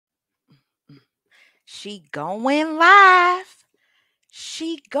She going live.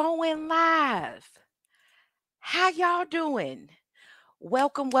 She going live. How y'all doing?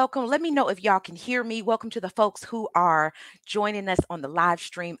 Welcome, welcome. Let me know if y'all can hear me. Welcome to the folks who are joining us on the live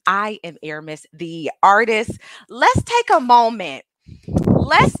stream. I am Aramis, the artist. Let's take a moment.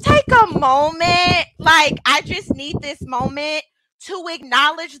 Let's take a moment. Like, I just need this moment to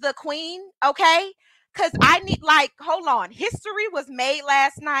acknowledge the queen, okay? Because I need, like, hold on. History was made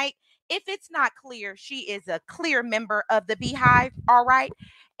last night. If it's not clear, she is a clear member of the Beehive, all right?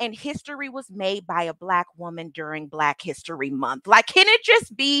 And history was made by a Black woman during Black History Month. Like, can it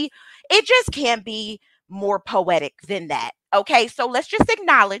just be, it just can't be more poetic than that, okay? So let's just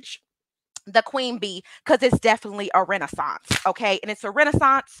acknowledge the queen bee because it's definitely a renaissance, okay? And it's a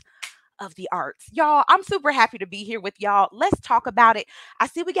renaissance of the arts. Y'all, I'm super happy to be here with y'all. Let's talk about it. I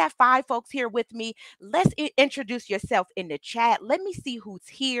see we got 5 folks here with me. Let's introduce yourself in the chat. Let me see who's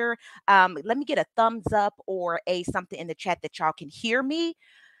here. Let me get a thumbs up or a something in the chat that y'all can hear me.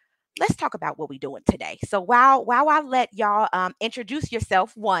 Let's talk about what we're doing today. So while I let y'all introduce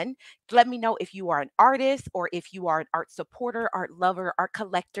yourself, one, let me know if you are an artist or if you are an art supporter, art lover, art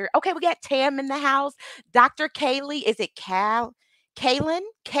collector. Okay, we got Tam in the house. Dr. Kaylee, is it Cal? Kaylin.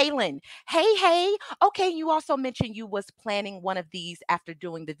 Hey, hey. Okay, you also mentioned you was planning one of these after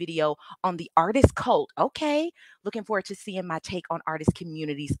doing the video on the artist cult. Okay, looking forward to seeing my take on artist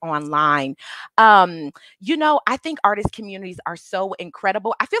communities online. I think artist communities are so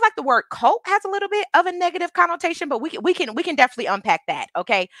incredible. I feel like the word cult has a little bit of a negative connotation, but we can definitely unpack that.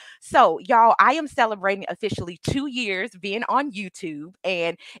 Okay. So y'all, I am celebrating officially 2 years being on YouTube,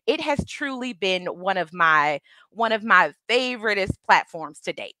 and it has truly been one of my favoriteest platforms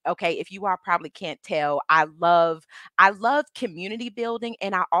to date. Okay. If you all probably can't tell, I love community building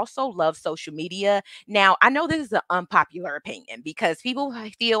and I also love social media. Now, I know this is an unpopular opinion because people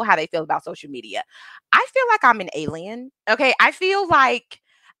feel how they feel about social media. I feel like I'm an alien. Okay. I feel like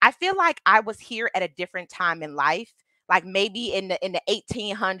I was here at a different time in life. Like maybe in the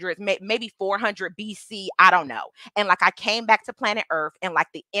 1800s, maybe 400 BC, I don't know. And like I came back to planet Earth and like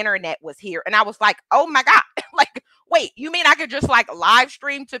the internet was here and I was like, "Oh my god." Like, wait, you mean I could just like live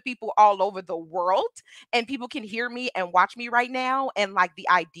stream to people all over the world and people can hear me and watch me right now? And like the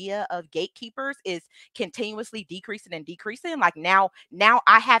idea of gatekeepers is continuously decreasing and decreasing. Like now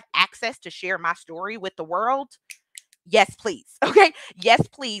I have access to share my story with the world. Yes, please. Okay. Yes,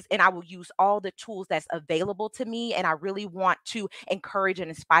 please. And I will use all the tools that's available to me. And I really want to encourage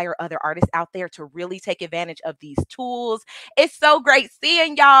and inspire other artists out there to really take advantage of these tools. It's so great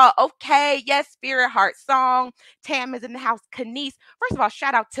seeing y'all. Okay. Yes, Spirit Heart Song. Tam is in the house. Kanice. First of all,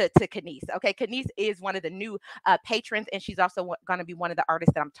 shout out to Kanice. Okay. Kanice is one of the new patrons, and she's also going to be one of the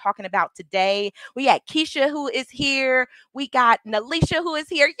artists that I'm talking about today. We got Keisha, who is here. We got Nalisha, who is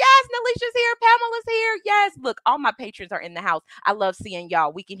here. Yes, Nalisha's here. Pamela's here. Yes, look, all my patrons are in the house. I love seeing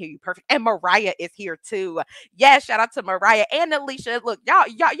y'all. We can hear you perfect. And Mariah is here too. Yes, shout out to Mariah and Nalisha. Look, y'all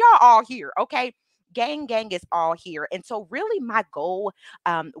all here. Okay. Gang is all here. And so really my goal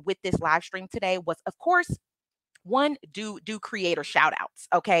with this live stream today was, of course, one, do creator shout outs.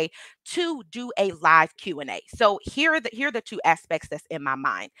 Okay. Two, do a live Q&A. So here are the two aspects that's in my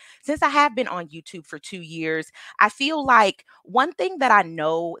mind. Since I have been on YouTube for 2 years, I feel like one thing that I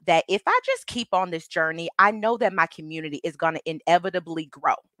know that if I just keep on this journey, I know that my community is going to inevitably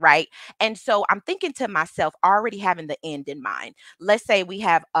grow, right? And so I'm thinking to myself, already having the end in mind. Let's say we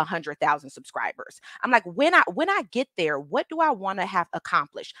have 100,000 subscribers. I'm like, when I get there, what do I want to have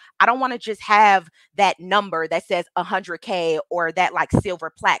accomplished? I don't want to just have that number that says 100K or that like silver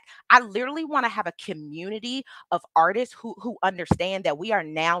plaque. I literally want to have a community of artists who understand that we are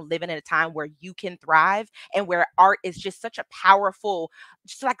now living in a time where you can thrive and where art is just such a powerful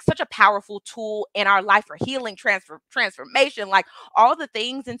tool in our life for healing, transformation, like all the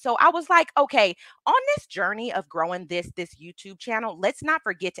things. And so I was like, okay, on this journey of growing this YouTube channel, let's not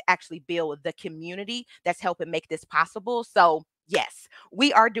forget to actually build the community that's helping make this possible. So yes,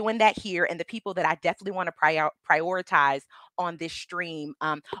 we are doing that here. And the people that I definitely want to prioritize on this stream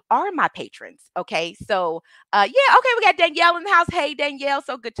are my patrons. Okay. So, yeah. Okay. We got Danielle in the house. Hey, Danielle.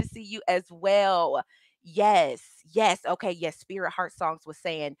 So good to see you as well. Yes. Yes. Okay. Yes. Spirit Heart Songs was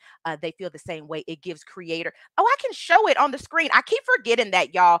saying they feel the same way. It gives creator. Oh, I can show it on the screen. I keep forgetting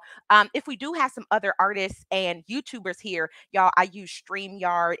that, y'all. If we do have some other artists and YouTubers here, y'all, I use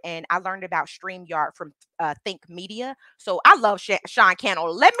StreamYard and I learned about StreamYard from Think Media. So I love Sean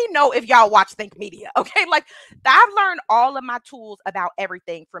Cannell. Let me know if y'all watch Think Media. Okay. Like I've learned all of my tools about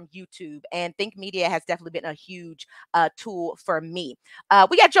everything from YouTube, and Think Media has definitely been a huge tool for me.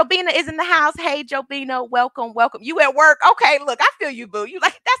 We got Jobina is in the house. Hey, Jobina, welcome, welcome. You at work? Okay, look, I feel you, boo. You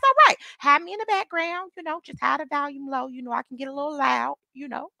like that's all right. Have me in the background, just have the volume low. I can get a little loud.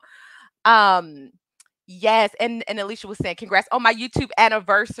 Um, yes, and Alicia was saying, congrats on my YouTube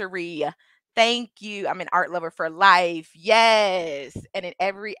anniversary. Thank you. I'm an art lover for life. Yes. And in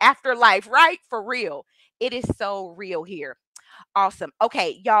every afterlife, right? For real. It is so real here. Awesome.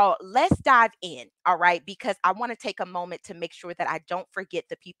 Okay, y'all, let's dive in. All right, because I want to take a moment to make sure that I don't forget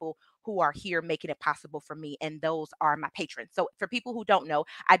the people who are here making it possible for me, and those are my patrons. So, for people who don't know,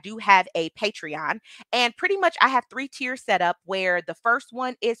 I do have a Patreon, and pretty much I have three tiers set up. Where the first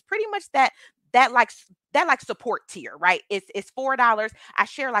one is pretty much that like that support tier, right? It's $4. I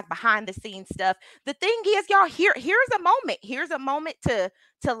share like behind the scenes stuff. The thing is, y'all, here's a moment. Here's a moment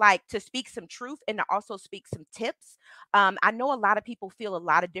to speak some truth and to also speak some tips. I know a lot of people feel a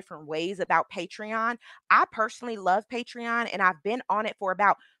lot of different ways about Patreon. I personally love Patreon and I've been on it for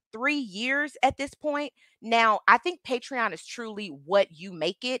about 3 years at this point. Now, I think Patreon is truly what you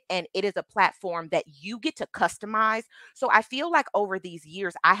make it, and it is a platform that you get to customize. So I feel like over these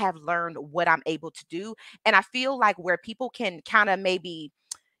years, I have learned what I'm able to do. And I feel like where people can kind of maybe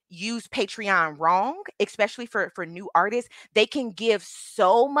use Patreon wrong, especially for new artists, they can give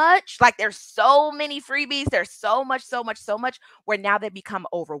so much. Like there's so many freebies, there's so much, so much, so much where now they become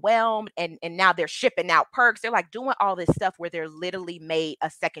overwhelmed and now they're shipping out perks. They're like doing all this stuff where they're literally made a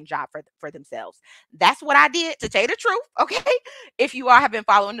second job for themselves. That's what I did, to tell you the truth. Okay. If you all have been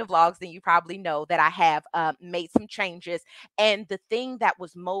following the vlogs, then you probably know that I have made some changes. And the thing that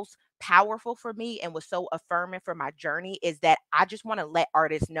was most powerful for me and was so affirming for my journey is that I just want to let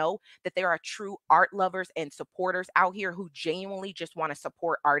artists know that there are true art lovers and supporters out here who genuinely just want to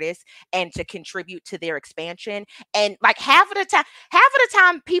support artists and to contribute to their expansion. And like half of the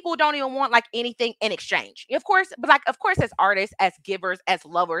time people don't even want like anything in exchange. Of course, but like of course as artists, as givers, as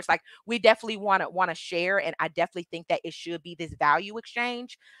lovers, like we definitely want to share, and I definitely think that it should be this value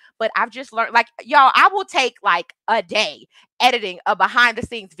exchange. But I've just learned, like, y'all, I will take like a day editing a behind the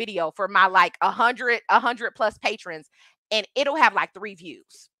scenes video for my like a hundred plus patrons, and it'll have like 3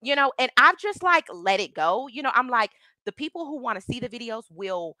 views, and I've just like let it go. I'm like, the people who want to see the videos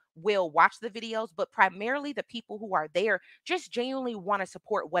will watch the videos, but primarily the people who are there just genuinely want to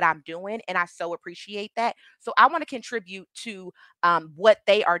support what I'm doing, and I so appreciate that. So I want to contribute to what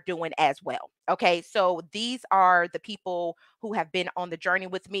they are doing as well. Okay, so these are the people who have been on the journey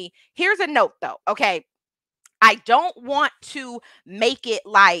with me. Here's a note though. Okay, I don't want to make it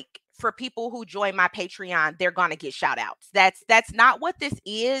like for people who join my Patreon, they're gonna get shout outs. That's not what this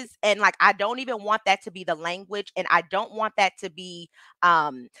is. And like I don't even want that to be the language. And I don't want that to be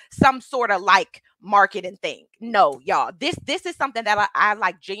some sort of like marketing thing. No, y'all. This is something that I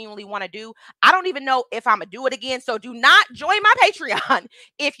like genuinely want to do. I don't even know if I'm gonna do it again. So do not join my Patreon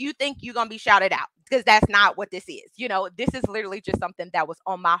if you think you're gonna be shouted out. Because that's not what this is. This is literally just something that was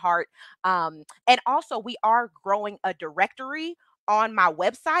on my heart. And also, we are growing a directory on my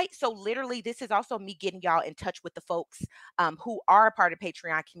website. So, literally, this is also me getting y'all in touch with the folks who are a part of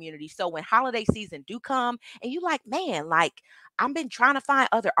Patreon community. So, when holiday season do come, and you like, man, like I've been trying to find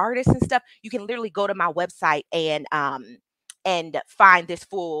other artists and stuff, you can literally go to my website and find this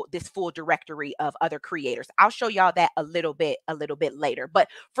full directory of other creators. I'll show y'all that a little bit later. But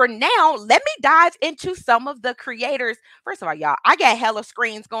for now, let me dive into some of the creators. First of all, y'all, I got hella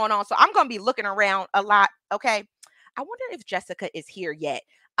screens going on, so I'm gonna be looking around a lot. Okay. I wonder if Jessica is here yet.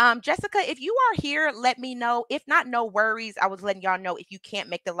 Jessica, if you are here, let me know. If not, no worries. I was letting y'all know if you can't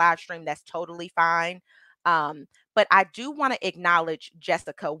make the live stream, that's totally fine. But I do want to acknowledge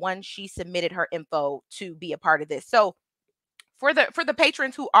Jessica. One, she submitted her info to be a part of this. So for the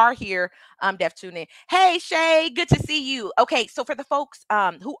patrons who are here, def tuning. Hey Shay, good to see you. Okay, so for the folks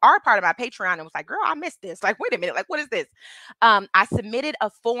who are part of my Patreon and was like, girl, I missed this. Like, wait a minute, like what is this? I submitted a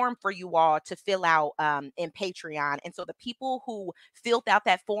form for you all to fill out in Patreon. And so the people who filled out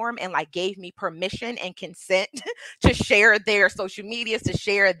that form and like gave me permission and consent to share their social medias, to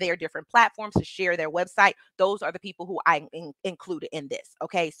share their different platforms, to share their website, those are the people who I included in this.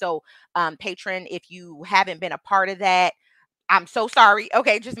 Okay, so patron, if you haven't been a part of that, I'm so sorry.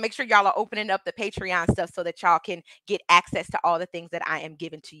 Okay, just make sure y'all are opening up the Patreon stuff so that y'all can get access to all the things that I am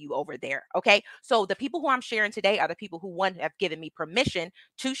giving to you over there. Okay, so the people who I'm sharing today are the people who, one, have given me permission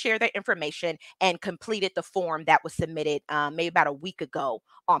to share their information and completed the form that was submitted maybe about a week ago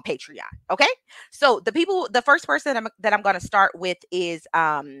on Patreon. Okay, so the first person that I'm going to start with is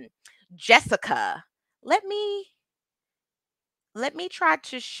Jessica. Let me try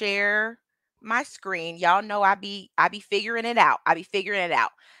to share my screen. Y'all know I be figuring it out. I be figuring it out.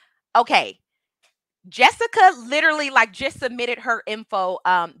 Okay. Jessica literally like just submitted her info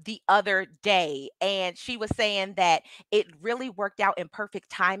the other day, and she was saying that it really worked out in perfect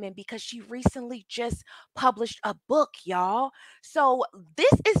timing because she recently just published a book, y'all. So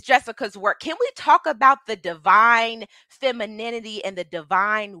this is Jessica's work. Can we talk about the divine femininity and the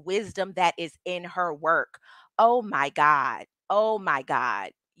divine wisdom that is in her work? Oh my God. Oh my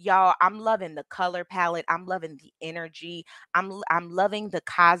God. Y'all, I'm loving the color palette. I'm loving the energy. I'm loving the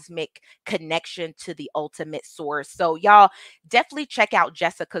cosmic connection to the ultimate source. So y'all definitely check out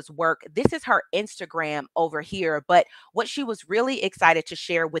Jessica's work. This is her Instagram over here, but what she was really excited to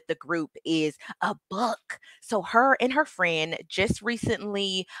share with the group is a book. So her and her friend just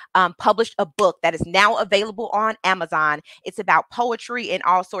recently published a book that is now available on Amazon. It's about poetry and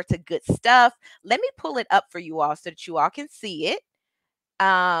all sorts of good stuff. Let me pull it up for you all so that you all can see it.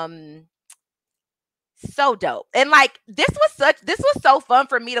 Um so dope. And like this was so fun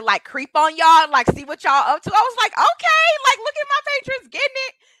for me to like creep on y'all and like see what y'all up to. I was like, okay, like look at my patrons getting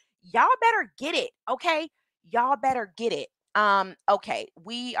it. Y'all better get it. Okay. Y'all better get it. Okay,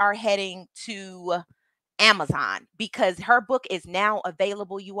 we are heading to Amazon because her book is now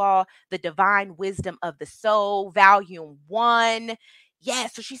available, you all. The Divine Wisdom of the Soul, Volume 1. Yeah,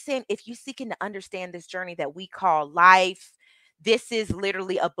 so she's saying if you're seeking to understand this journey that we call life, this is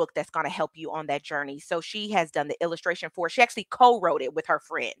literally a book that's going to help you on that journey. So she has done the illustration for it. She actually co-wrote it with her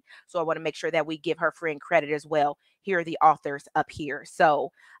friend. So I want to make sure that we give her friend credit as well. Here are the authors up here. So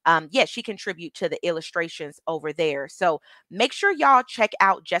yeah, she contribute to the illustrations over there. So make sure y'all check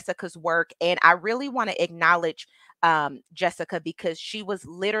out Jessica's work. And I really want to acknowledge Jessica because she was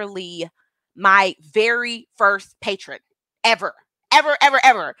literally my very first patron ever, ever, ever,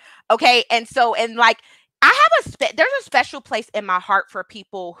 ever. Okay. And so, and like, I have there's a special place in my heart for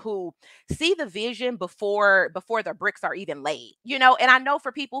people who see the vision before the bricks are even laid, you know. And I know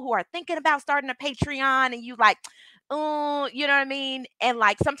for people who are thinking about starting a Patreon and you like, oh, you know what I mean? And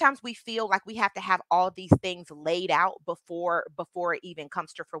like sometimes we feel like we have to have all these things laid out before it even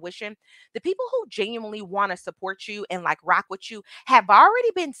comes to fruition. The people who genuinely want to support you and like rock with you have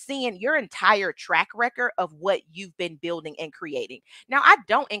already been seeing your entire track record of what you've been building and creating. Now, I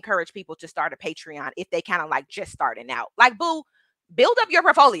don't encourage people to start a Patreon if they kind of like just starting out. Like, boo, build up your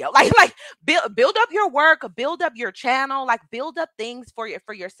portfolio. Like build up your work, build up your channel, like build up things for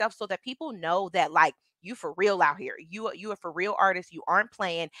yourself so that people know that like you for real out here. You are for real artist. You aren't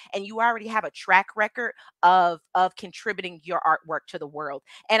playing, and you already have a track record of contributing your artwork to the world.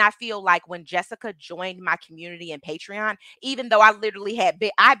 And I feel like when Jessica joined my community and Patreon, even though I barely had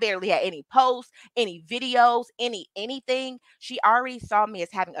any posts, any videos, anything, she already saw me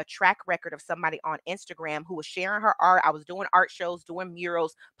as having a track record of somebody on Instagram who was sharing her art. I was doing art shows, doing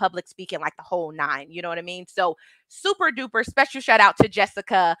murals, public speaking, like the whole nine. You know what I mean? So super duper special shout out to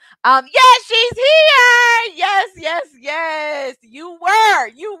Jessica. Yes, she's here. Yes, yes, yes. You were.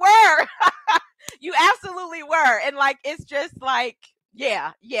 You absolutely were. And like it's just like,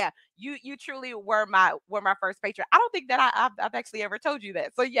 yeah, yeah. You truly were my first patron. I don't think that I've actually ever told you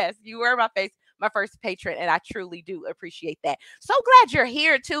that. So yes, you were my first patron, and I truly do appreciate that. So glad you're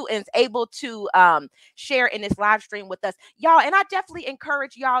here too and able to share in this live stream with us, y'all. And I definitely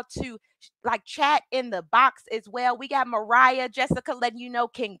encourage y'all to like chat in the box as well. We got Mariah, Jessica letting you know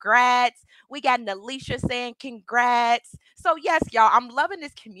congrats. We got Nalisha saying congrats. So yes, y'all, I'm loving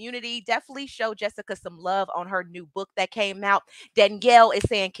this community. Definitely show Jessica some love on her new book that came out. Danielle is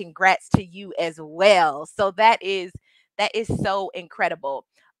saying congrats to you as well. So that is so incredible.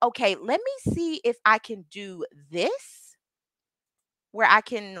 Okay, let me see if I can do this where I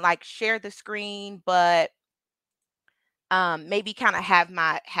can like share the screen, but maybe kind of have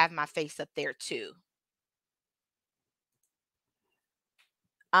my face up there too.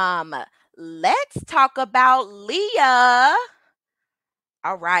 Um, let's talk about Leah.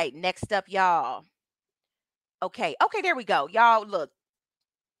 All right, next up, y'all. Okay, okay, there we go. Y'all look,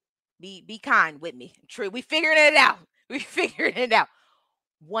 be kind with me. True, we figured it out. We figured it out.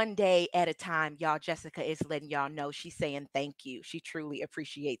 One day at a time, y'all. Jessica is letting y'all know she's saying thank you. She truly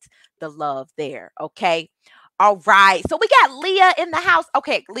appreciates the love there. Okay. All right. So we got Leah in the house.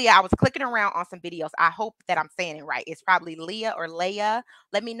 Okay, Leah, I was clicking around on some videos. I hope that I'm saying it right. It's probably Leah or Leah.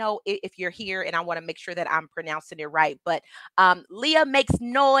 Let me know if you're here, and I want to make sure that I'm pronouncing it right. But Leah makes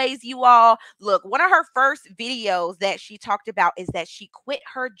noise, you all. Look, one of her first videos that she talked about is that she quit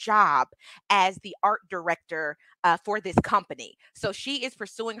her job as the art director for this company. So she is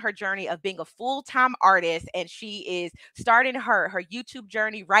pursuing her journey of being a full-time artist, and she is starting her YouTube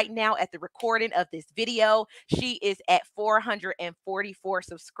journey right now at the recording of this video. She is at 444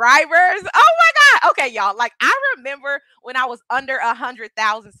 subscribers. Oh my God. Okay, y'all. Like I remember when I was under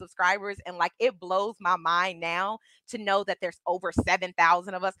 100,000 subscribers, and like it blows my mind now to know that there's over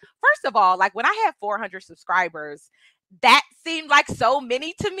 7,000 of us. First of all, like when I had 400 subscribers, that seemed like so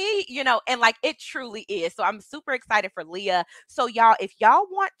many to me, and like it truly is. So I'm super excited for Leah. So y'all, if y'all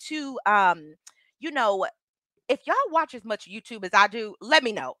want to, you know, if y'all watch as much YouTube as I do, let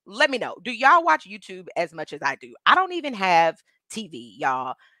me know. Let me know. Do y'all watch YouTube as much as I do? I don't even have TV,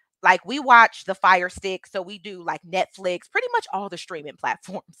 y'all. Like we watch the Fire Stick, so we do like Netflix, pretty much all the streaming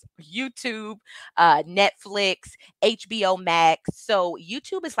platforms, YouTube, Netflix, HBO Max. So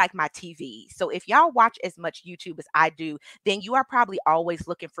YouTube is like my TV. So if y'all watch as much YouTube as I do, then you are probably always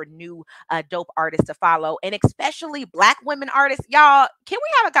looking for new dope artists to follow, and especially Black women artists. Y'all, can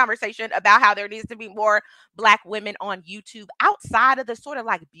we have a conversation about how there needs to be more Black women on YouTube outside of the sort of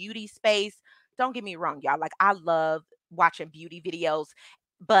like beauty space? Don't get me wrong, y'all. Like I love watching beauty videos,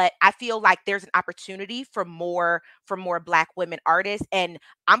 but I feel like there's an opportunity for more Black women artists, and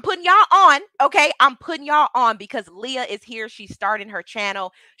I'm putting y'all on. Okay, I'm putting y'all on because Leah is here. She's starting her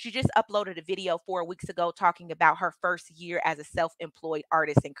channel. She just uploaded a video 4 weeks ago talking about her first year as a self-employed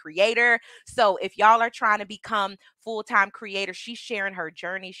artist and creator. So if y'all are trying to become full-time creators, she's sharing her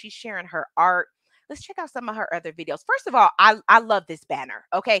journey. She's sharing her art. Let's check out some of her other videos. First of all, I love this banner.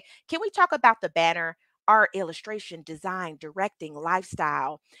 Okay. Can we talk about the banner? Art, illustration, design, directing,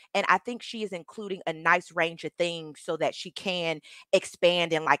 lifestyle. And I think she is including a nice range of things so that she can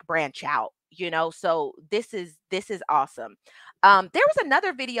expand and like branch out, So this is awesome. There was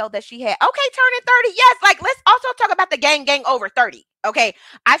another video that she had. Okay, turning 30. Yes, like let's also talk about the gang over 30. Okay.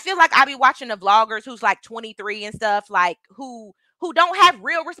 I feel like I be watching the vloggers who's like 23 and stuff, like who don't have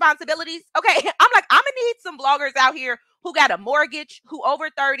real responsibilities. Okay. I'm like, I'm gonna need some vloggers out here who got a mortgage, who over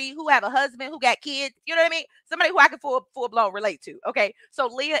 30, who have a husband, who got kids. You know what I mean? Somebody who I can full blown relate to. Okay. So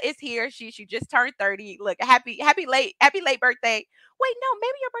Leah is here. She just turned 30. Look, happy late birthday. Wait, no,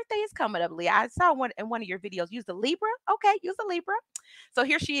 maybe your birthday is coming up, Leah. I saw one in one of your videos. Use the Libra. Okay, use the Libra. So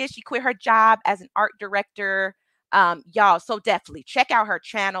here she is. She quit her job as an art director. Y'all, so definitely check out her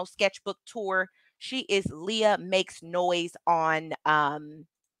channel, Sketchbook Tour. She is Leah Makes Noise on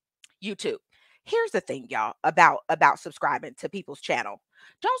YouTube. Here's the thing, y'all, about subscribing to people's channel.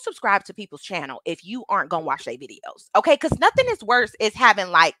 Don't subscribe to people's channel if you aren't gonna watch their videos. Okay, because nothing is worse is having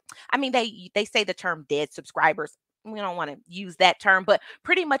like, I mean, they say the term dead subscribers. We don't want to use that term, but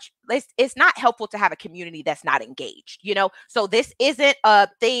pretty much it's not helpful to have a community that's not engaged. So this isn't a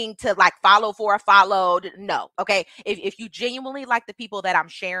thing to like follow for a follow. No, okay. If you genuinely like the people that I'm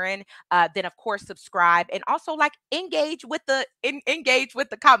sharing, then of course subscribe and also like engage with the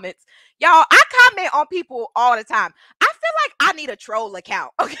comments. Y'all, I comment on people all the time. I feel like I need a troll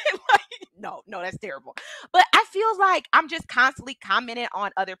account. Okay. Like, no, that's terrible. But I feel like I'm just constantly commenting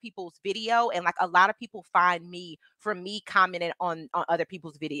on other people's video. And like a lot of people find me from me commenting on other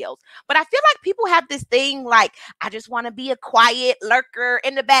people's videos. But I feel like people have this thing like, I just want to be a quiet lurker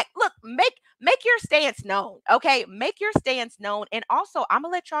in the back. Look, make your stance known. Okay. Make your stance known. And also I'm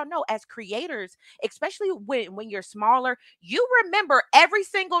gonna let y'all know as creators, especially when you're smaller, you remember every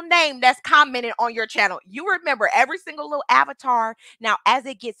single name that's commented on your channel. You remember every single little avatar. Now, as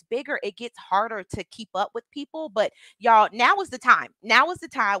it gets bigger, it gets harder to keep up with people. But y'all, now is the time. Now is the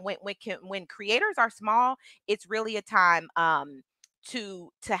time when creators are small, it's really a time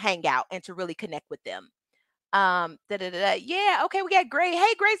to hang out and to really connect with them. Yeah, okay, we got Grace.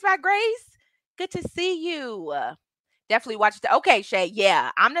 Hey, Grace by Grace. Good to see you. Definitely watch the okay, Shay.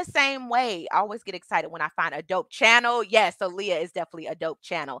 Yeah, I'm the same way. I always get excited when I find a dope channel. Yes, so Leah is definitely a dope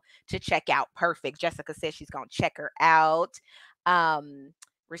channel to check out. Perfect. Jessica says she's gonna check her out.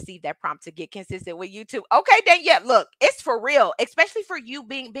 Receive that prompt to get consistent with YouTube. Okay, then yeah, look, it's for real, especially for you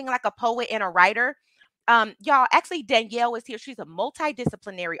being like a poet and a writer. Y'all, actually, Danielle is here. She's a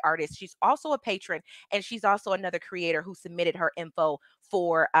multidisciplinary artist. She's also a patron, and she's also another creator who submitted her info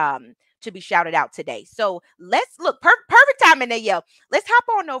for to be shouted out today. So let's look perfect timing, Danielle. Let's hop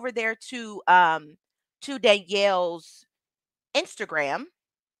on over there to Danielle's Instagram.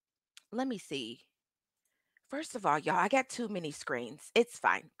 Let me see. First of all, y'all, I got too many screens. It's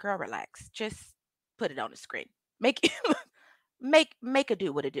fine. Girl, relax. Just put it on the screen. Make make a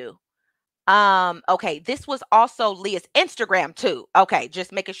do what it do. Okay, this was also Leah's Instagram too. Okay,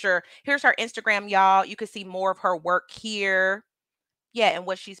 just making sure. Here's her Instagram, y'all. You can see more of her work here. Yeah, and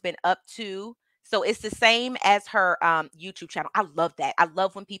what she's been up to. So it's the same as her YouTube channel. I love that. I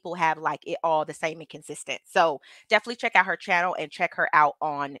love when people have like it all the same and consistent. So definitely check out her channel and check her out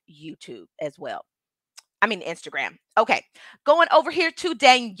on YouTube as well. I mean Instagram. Okay. Going over here to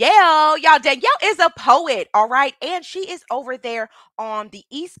Danielle. Y'all, Danielle is a poet, all right? And she is over there on the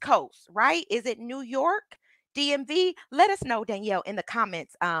East Coast, right? Is it New York? DMV? Let us know, Danielle, in the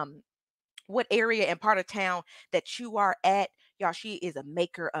comments. What area and part of town that you are at. Y'all, she is a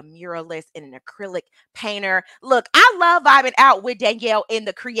maker, a muralist, and an acrylic painter. Look, I love vibing out with Danielle in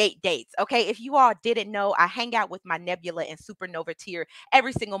the create dates. Okay. If you all didn't know, I hang out with my Nebula and Supernova tier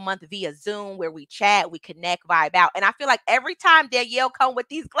every single month via Zoom where we chat, we connect, vibe out. And I feel like every time Danielle come with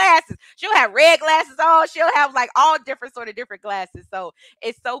these glasses, she'll have red glasses on, she'll have like all different sort of different glasses. So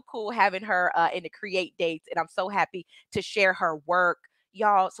it's so cool having her in the create dates. And I'm so happy to share her work,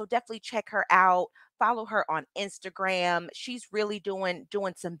 y'all. So definitely check her out. Follow her on Instagram. She's really doing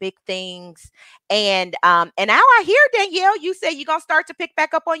some big things. And now I hear, Danielle, you say you're gonna start to pick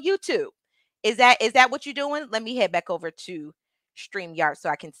back up on YouTube. Is that what you're doing? Let me head back over to StreamYard so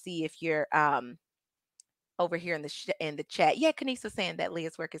I can see if you're over here in the chat. Yeah, Kanisa saying that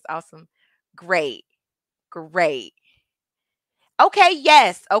Leah's work is awesome. Great, great. Okay,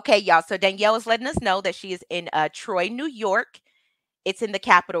 yes. Okay, y'all. So Danielle is letting us know that she is in Troy, New York. It's in the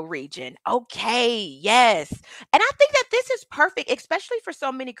capital region. Okay, yes. And I think that this is perfect, especially for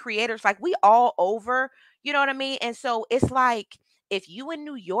so many creators. Like we all over, you know what I mean? And so it's like if you in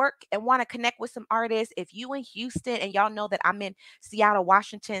New York and want to connect with some artists, if you in Houston and y'all know that I'm in Seattle,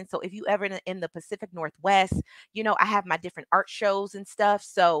 Washington. So if you ever in the Pacific Northwest, I have my different art shows and stuff.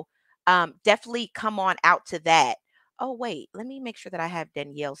 So definitely come on out to that. Oh, wait, let me make sure that I have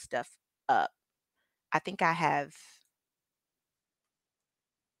Danielle's stuff up. I think I have.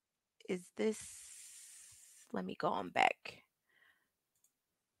 Is this, let me go on back.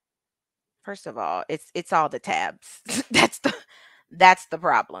 First of all, it's all the tabs. That's the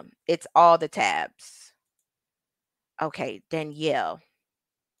problem. It's all the tabs. Okay, Danielle.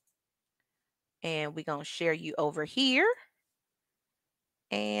 And we're gonna share you over here.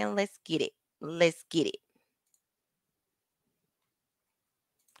 And let's get it. Let's get it.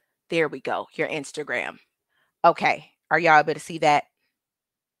 There we go. Your Instagram. Okay. Are y'all able to see that?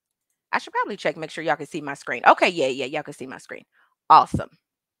 I should probably check, make sure y'all can see my screen. Okay, yeah, y'all can see my screen. Awesome.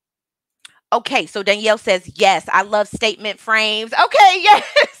 Okay, so Danielle says, yes, I love statement frames. Okay, yes,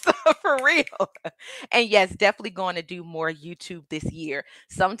 for real. And yes, definitely going to do more YouTube this year.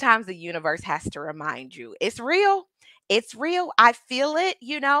 Sometimes the universe has to remind you it's real. It's real. I feel it,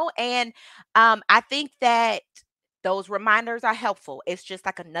 and I think that those reminders are helpful. It's just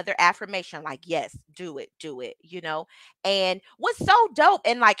like another affirmation, like, yes, do it. And what's so dope,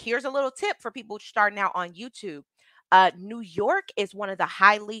 and like, here's a little tip for people starting out on YouTube. New York is one of the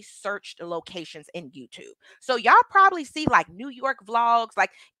highly searched locations in YouTube. So y'all probably see like New York vlogs. Like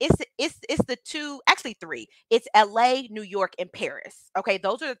it's the two, actually three. It's LA, New York, and Paris. Okay,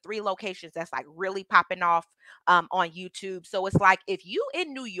 those are the three locations that's like really popping off on YouTube. So it's like if you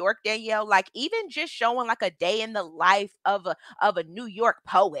in New York, Danielle, like even just showing like a day in the life of a New York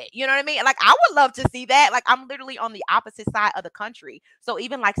poet. You know what I mean? Like I would love to see that. Like I'm literally on the opposite side of the country. So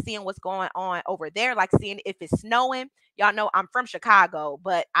even like seeing what's going on over there, like seeing if it's snowing. Y'all know I'm from Chicago,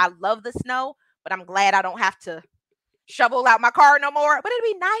 but I love the snow, but I'm glad I don't have to shovel out my car no more. But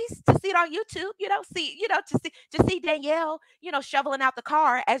it'd be nice to see it on YouTube, to see Danielle, shoveling out the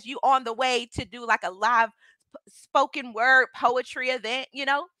car as you on the way to do like a live spoken word poetry event.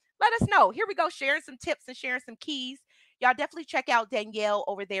 Let us know. Here we go, sharing some tips and sharing some keys. Y'all definitely check out Danielle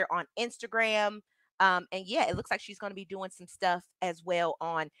over there on Instagram. And yeah, it looks like she's going to be doing some stuff as well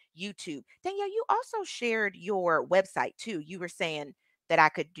on YouTube. Danielle, you also shared your website too. You were saying that I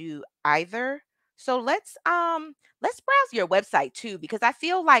could do either. So let's browse your website too, because I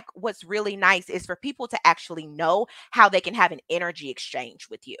feel like what's really nice is for people to actually know how they can have an energy exchange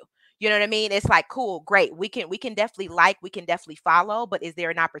with you. You know what I mean? It's like, cool, great. We can definitely we can definitely follow, but is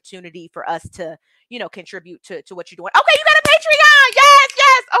there an opportunity for us to, contribute to what you're doing? Okay, you got a Patreon. Yes,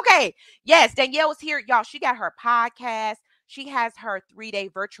 yes. Okay. Yes, Danielle was here. Y'all, she got her podcast. She has her 3-day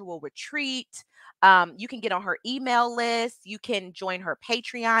virtual retreat. You can get on her email list. You can join her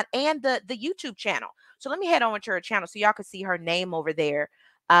Patreon and the YouTube channel. So let me head over to her channel so y'all can see her name over there.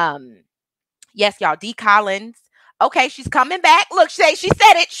 Yes, y'all, D Collins. Okay, she's coming back. Look, she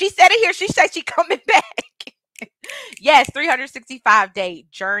said it. She said it here. She said she's coming back. Yes, 365-day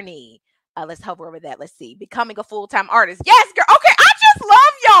journey. Let's hover over that. Let's see. Becoming a full-time artist. Yes, girl. Okay, I just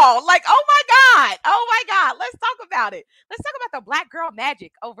love y'all. Like, oh my God. Oh my God. Let's talk about it. Let's talk about the Black girl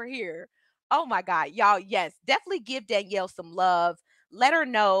magic over here. Oh my God. Y'all, yes, definitely give Danielle some love. Let her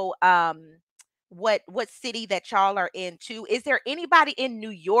know what city that y'all are into. Is there anybody in New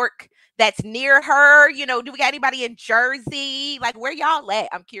York that's near her? Do we got anybody in Jersey? Like where y'all at?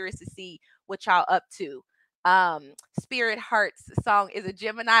 I'm curious to see what y'all up to. Spirit Hearts song is a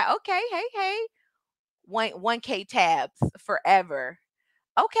Gemini. Okay, hey, hey. 1K tabs forever.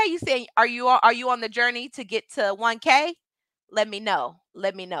 Okay, you saying are you on the journey to get to 1K? Let me know.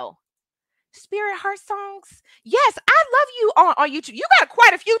 Let me know. Spirit Heart songs. Yes, I love you on YouTube. You got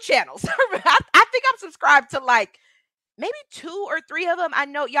quite a few channels. I think I'm subscribed to like maybe two or three of them. I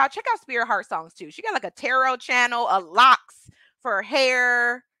know y'all check out Spirit Heart songs too. She got like a tarot channel, a locks for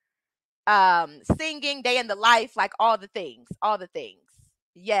hair, singing, day in the life, like all the things, all the things.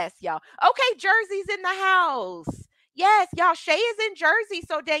 Yes, y'all. Okay, Jersey's in the house. Yes, y'all. Shay is in Jersey.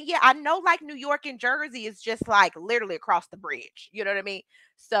 So then, yeah, I know like New York and Jersey is just like literally across the bridge. You know what I mean?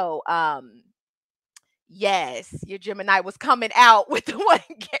 So, yes, your Gemini was coming out with the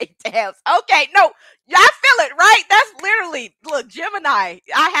 1K tabs. Okay, no, y'all feel it, right? That's literally look, Gemini.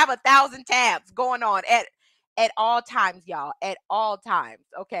 I have 1,000 tabs going on at all times, y'all. At all times.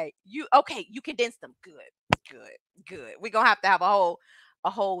 Okay. You condense them. Good, good, good. We're gonna have a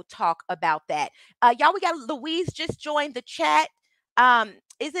whole talk about that. Y'all, we got Louise just joined the chat.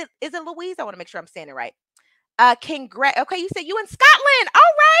 Is it Louise? I want to make sure I'm saying it right. Okay, you said you in Scotland. All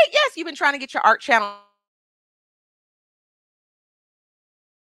right. Yes, you've been trying to get your art channel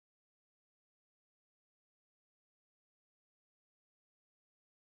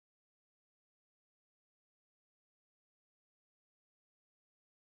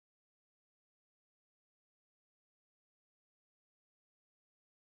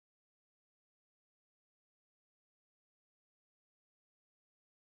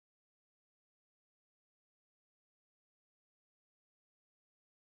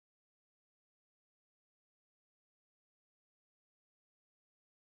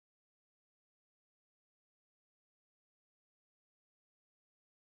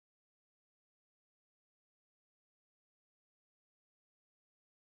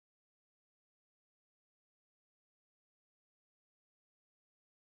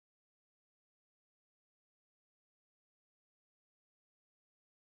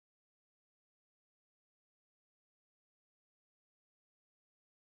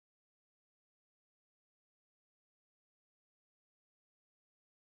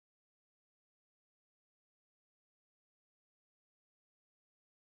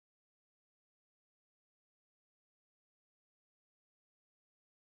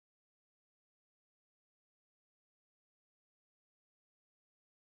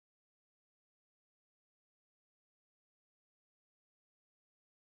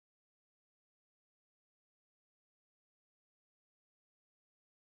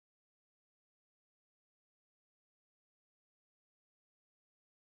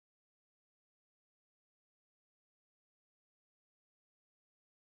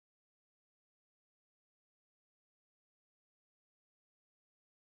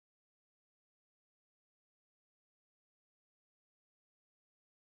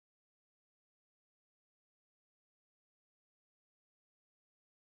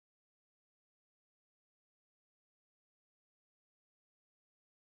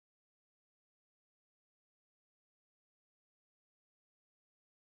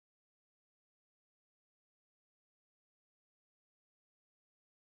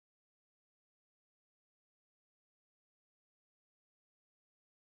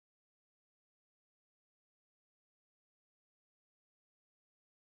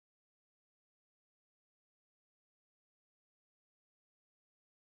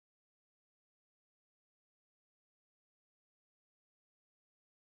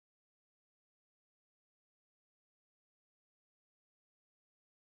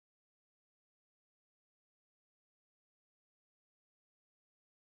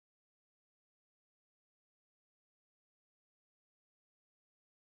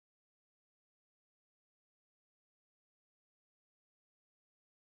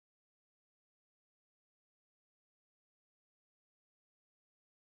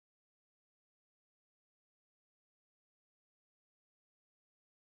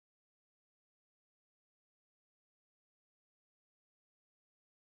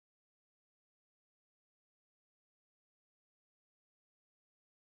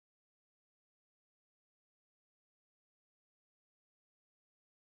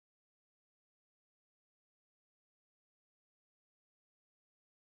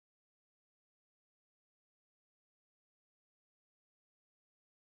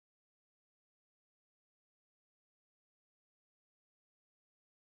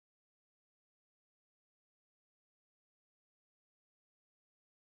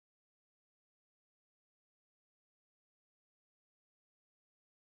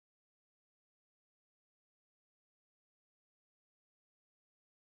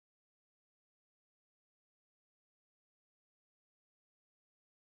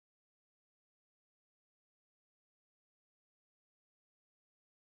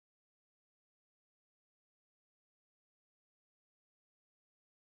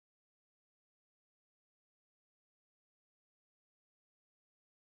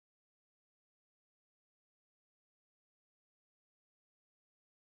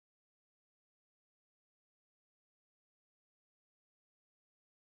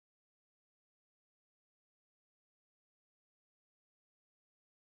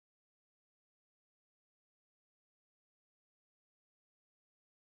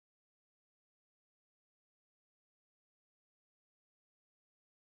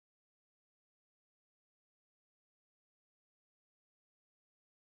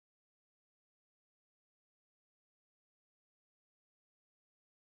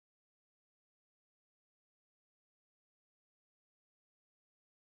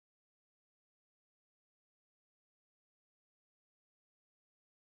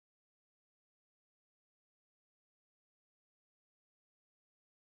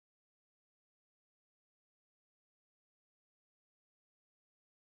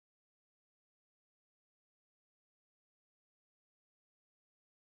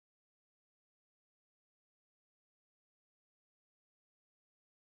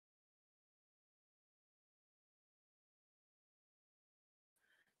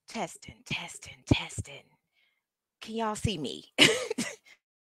Testing, testing, testing. Can y'all see me?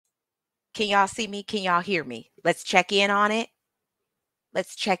 Can y'all see me? Can y'all hear me? Let's check in on it.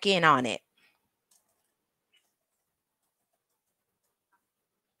 Let's check in on it.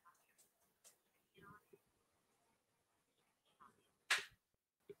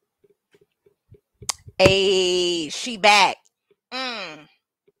 Hey, she back. Mm,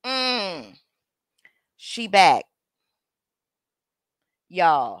 mm. She back.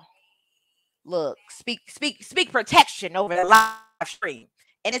 Y'all, look, speak protection over the live stream.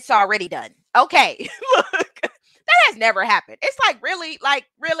 And it's already done. Okay. Look, that has never happened. It's like really,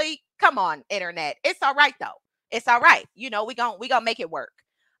 come on, internet. It's all right though. It's all right. We gonna make it work.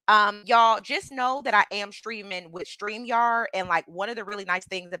 Y'all just know that I am streaming with StreamYard. And like one of the really nice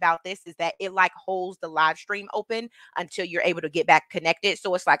things about this is that it like holds the live stream open until you're able to get back connected.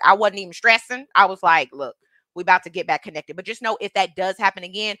 So it's like I wasn't even stressing. I was like, look, we about to get back connected. But just know if that does happen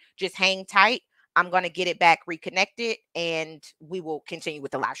again, just hang tight. I'm going to get it back reconnected and we will continue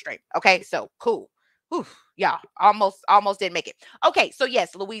with the live stream. Okay, so cool. Whew, yeah, almost didn't make it. Okay, so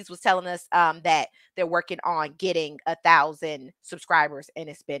yes, Louise was telling us that they're working on getting 1,000 subscribers, and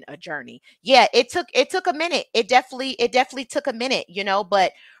it's been a journey. Yeah, it took a minute. It definitely took a minute,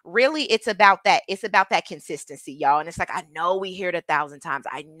 but really it's about that. It's about that consistency, y'all. And it's like I know we hear it 1,000 times.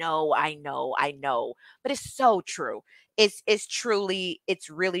 I know, but it's so true. It's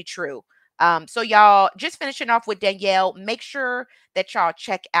really true. So y'all just finishing off with Danielle. Make sure that y'all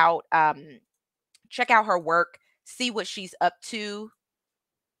check out her work, see what she's up to.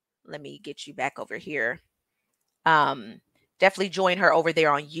 Let me get you back over here. Um, Definitely join her over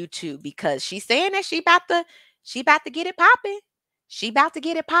there on YouTube because she's saying that she about to get it popping. She about to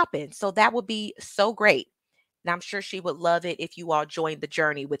get it popping. So that would be so great. And I'm sure she would love it if you all joined the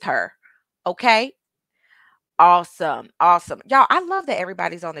journey with her. Okay? Awesome. Awesome. Y'all, I love that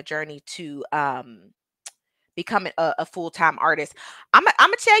everybody's on the journey to becoming a full-time artist. I'm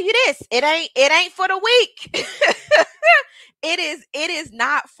gonna tell you this. It ain't for the weak. It is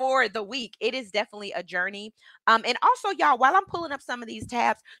not for the weak. It is definitely a journey. And also, y'all, while I'm pulling up some of these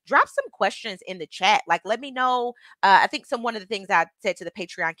tabs, drop some questions in the chat. Like, let me know. I think one of the things I said to the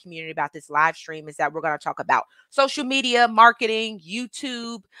Patreon community about this live stream is that we're going to talk about social media, marketing,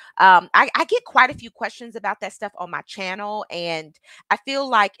 YouTube. I get quite a few questions about that stuff on my channel, and I feel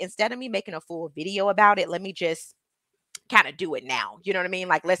like instead of me making a full video about it, let me just kind of do it now. You know what I mean?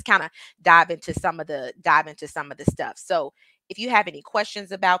 Like let's kind of dive into some of the stuff. So if you have any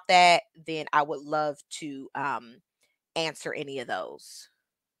questions about that, then I would love to answer any of those.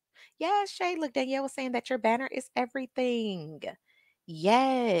 Yeah, Shay, look, Danielle was saying that your banner is everything.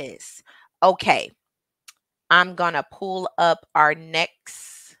 Yes. Okay. I'm gonna pull up our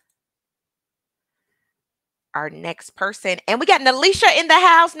next person. And we got Nalisha in the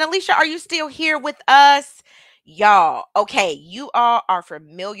house. Nalisha, are you still here with us? Y'all, okay, you all are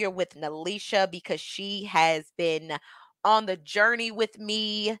familiar with Nalisha because she has been on the journey with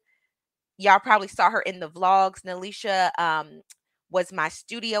me. Y'all probably saw her in the vlogs. Nalisha was my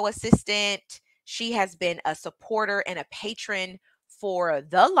studio assistant. She has been a supporter and a patron for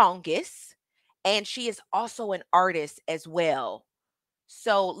the longest. And she is also an artist as well.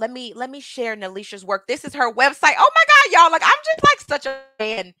 So let me share Nalisha's work. This is her website. Oh my God, y'all. Like I'm just like such a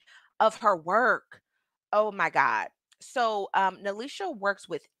fan of her work. Oh my God. So Nalisha works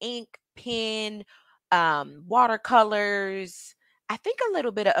with ink, pen, watercolors. I think a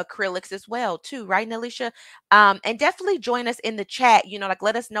little bit of acrylics as well, too, right, Nalisha? And definitely join us in the chat. Like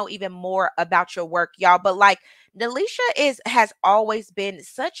let us know even more about your work, y'all. But like Nalisha has always been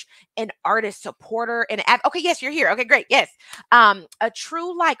such an artist supporter and okay, yes, you're here. Okay, great. Yes. A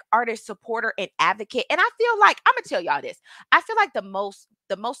true like artist supporter and advocate. And I feel like I'm gonna tell y'all this. I feel like the most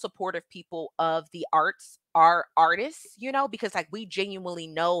supportive people of the arts are artists, because like we genuinely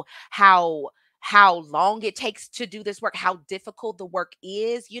know how long it takes to do this work, how difficult the work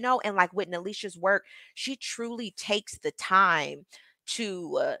is, and like with Nalisha's work, she truly takes the time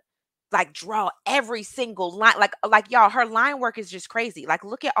to like draw every single line. Like y'all, her line work is just crazy. Like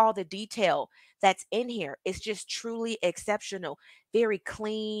look at all the detail that's in here. It's just truly exceptional. Very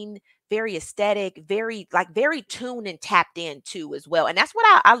clean, very aesthetic, very tuned and tapped in too as well. And that's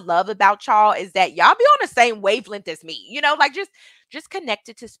what I love about y'all is that y'all be on the same wavelength as me, like just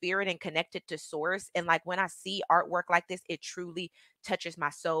connected to spirit and connected to source. And like when I see artwork like this, it truly touches my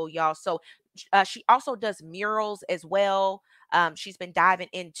soul, y'all. So she also does murals as well. She's been diving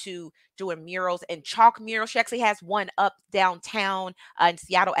into doing murals and chalk murals. She actually has one up downtown in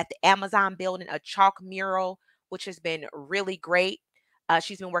Seattle at the Amazon building, a chalk mural, which has been really great.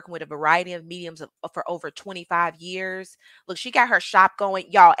 She's been working with a variety of mediums for over 25 years. Look, she got her shop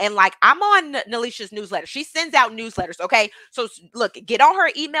going, y'all. And like, I'm on Nalisha's newsletter. She sends out newsletters. Okay. So look, get on her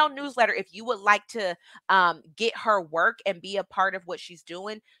email newsletter if you would like to get her work and be a part of what she's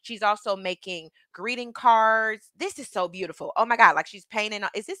doing. She's also making greeting cards. This is so beautiful. Oh my God. Like she's painting.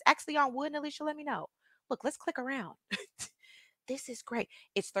 Is this actually on wood, Nalisha? Let me know. Look, let's click around. This is great.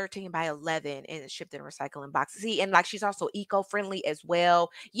 It's 13 by 11 and it's shipped in a recycling box. See, and like she's also eco-friendly as well.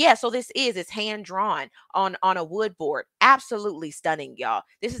 Yeah, so it's hand drawn on a wood board. Absolutely stunning, y'all.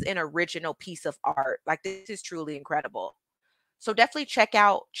 This is an original piece of art. Like this is truly incredible. So definitely check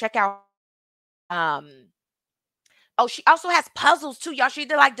out um oh, she also has puzzles too, y'all. She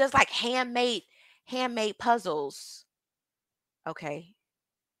does like handmade puzzles. Okay.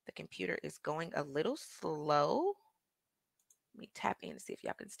 The computer is going a little slow. Let me tap in and see if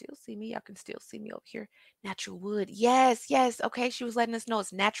y'all can still see me. Y'all can still see me over here. Natural wood. Yes, yes. Okay. She was letting us know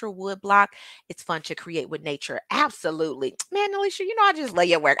it's natural wood block. It's fun to create with nature. Absolutely. Man, Alicia, I just love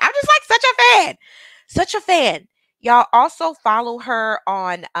your work. I'm just like such a fan. Such a fan. Y'all also follow her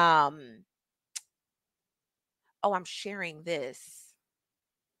on oh, I'm sharing this.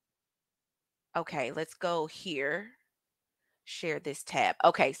 Okay, let's go here. Share this tab.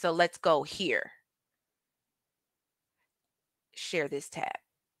 Okay, so let's go here. Share this tab.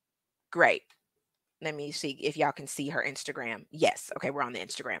 Great. Let me see if y'all can see her Instagram. Yes. Okay, we're on the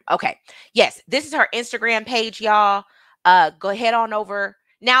Instagram. Okay. Yes, this is her Instagram page, y'all. Go ahead on over.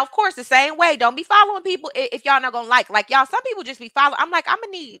 Now, of course, the same way. Don't be following people if y'all not gonna like y'all. Some people just be following. I'm like, I'm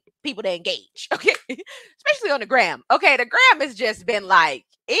gonna need people to engage, okay, especially on the gram. Okay, the gram has just been like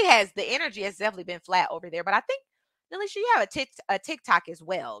the energy has definitely been flat over there. But I think, Alicia, you have a TikTok as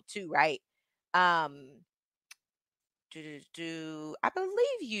well too, right? Um, I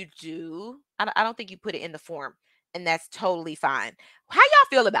believe you do. I don't think you put it in the form, and that's totally fine. How y'all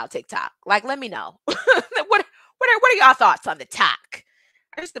feel about TikTok? Like, let me know. What are y'all thoughts on the talk?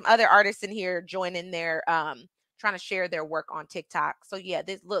 There's some other artists in here joining their trying to share their work on TikTok. So yeah,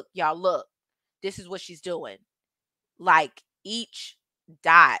 y'all look. This is what she's doing. Like each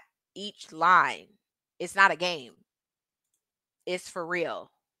dot, each line, it's not a game. It's for real.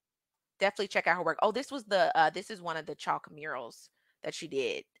 Definitely check out her work. Oh, this is one of the chalk murals that she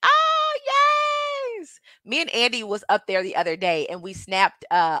did. Oh, yes. Me and Andy was up there the other day and we snapped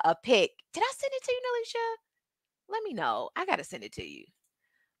a pic. Did I send it to you, Nalisha? Let me know. I gotta send it to you.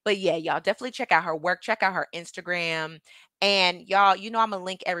 But yeah, y'all definitely check out her work. Check out her Instagram. And y'all, I'm gonna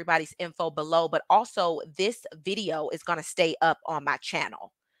link everybody's info below, but also this video is gonna stay up on my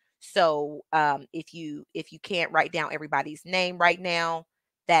channel. So if you can't write down everybody's name right now,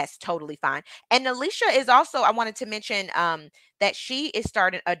 that's totally fine. And Alicia is also, I wanted to mention that she is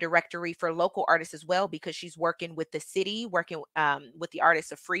starting a directory for local artists as well, because she's working with the city, working with the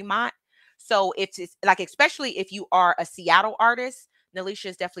artists of Fremont. So it's like, especially if you are a Seattle artist, Nalisha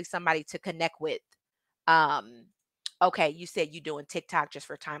is definitely somebody to connect with. Um, okay, you said you doing TikTok just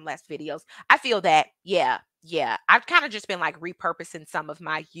for time lapse videos. I feel that. Yeah, yeah. I've kind of just been like repurposing some of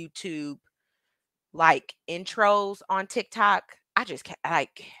my YouTube like intros on TikTok. I just can't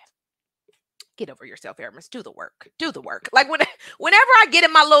like get over yourself, Aramis. Do the work. Do the work. Like whenever I get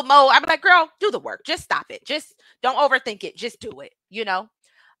in my little mode, I'm like, girl, do the work. Just stop it. Just don't overthink it. Just do it.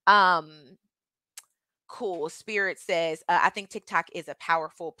 Um, Cool. Spirit says, I think TikTok is a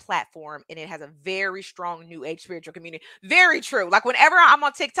powerful platform and it has a very strong new age spiritual community. Very true. Like whenever I'm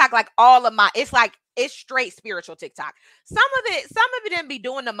on TikTok, like it's straight spiritual TikTok. Some of it didn't be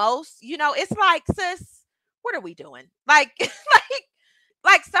doing the most. It's like, sis, what are we doing? Like,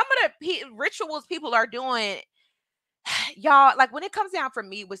 like some of the rituals people are doing, y'all, like when it comes down for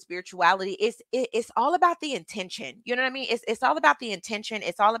me with spirituality, it's all about the intention. You know what I mean? It's all about the intention.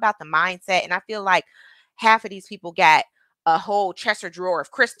 It's all about the mindset. And I feel like half of these people got a whole Chester drawer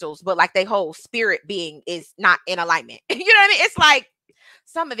of crystals, but like their whole spirit being is not in alignment. You know what I mean? It's like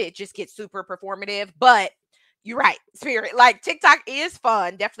some of it just gets super performative, but you're right, spirit. Like TikTok is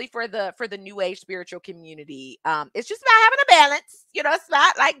fun, definitely for the new age spiritual community. It's just about having a balance. It's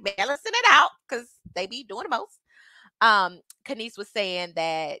not like balancing it out because they be doing the most. Kanice was saying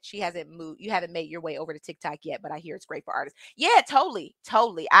that she hasn't moved. You haven't made your way over to TikTok yet, but I hear it's great for artists. Yeah, totally.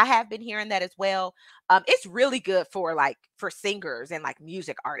 Totally. I have been hearing that as well. It's really good for singers and like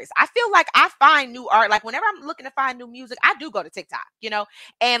music artists. I feel like I find new art, like whenever I'm looking to find new music, I do go to TikTok,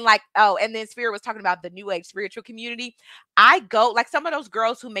 and like, oh, and then Spirit was talking about the new age spiritual community. I go like some of those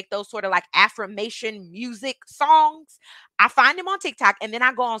girls who make those sort of like affirmation music songs. I find them on TikTok and then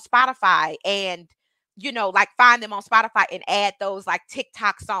I go on Spotify and like find them on Spotify and add those like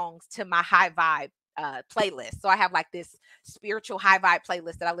TikTok songs to my high vibe playlist. So I have like this spiritual high vibe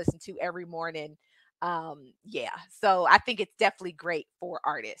playlist that I listen to every morning. Yeah, so I think it's definitely great for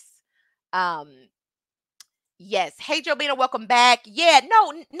artists. Um, yes. Hey, Jobina, welcome back. Yeah,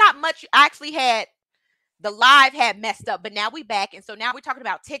 no, not much. I actually had the live had messed up, but now we back. And so now we're talking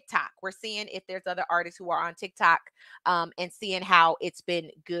about TikTok. We're seeing if there's other artists who are on TikTok, and seeing how it's been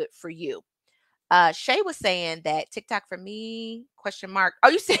good for you. Shay was saying that TikTok for me, question mark. Oh,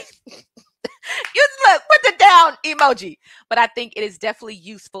 you said you look, put the down emoji. But I think it is definitely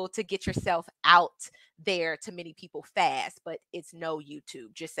useful to get yourself out there to many people fast, but it's no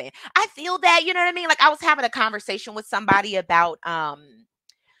YouTube. Just saying. I feel that, you know what I mean? Like I was having a conversation with somebody about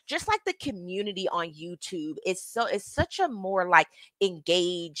just like the community on YouTube is it's such a more like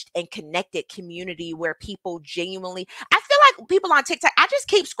engaged and connected community where people genuinely I feel like people on TikTok, I just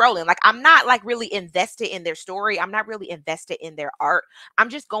keep scrolling. Like I'm not like really invested in their story. I'm not really invested in their art. I'm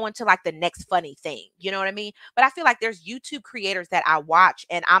just going to like the next funny thing. You know what I mean? But I feel like there's YouTube creators that I watch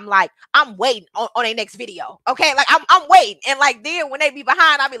and I'm like, I'm waiting on a next video. Okay. Like I'm waiting. And like then when they be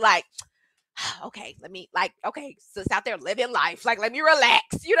behind, I'll be like, okay, let me like, okay, so it's out there living life. Like, let me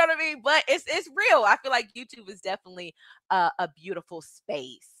relax. You know what I mean? But it's real. I feel like YouTube is definitely a beautiful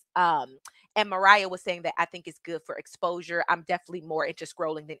space. And Mariah was saying that I think it's good for exposure. I'm definitely more into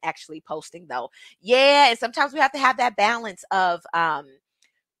scrolling than actually posting though. Yeah, and sometimes we have to have that balance of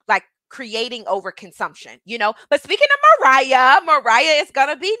like creating over consumption, you know. But speaking of Mariah is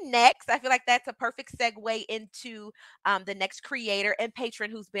gonna be next. I feel like that's a perfect segue into the next creator and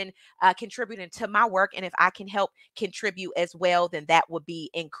patron who's been contributing to my work. And if I can help contribute as well, then that would be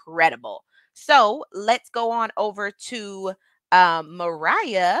incredible. So let's go on over to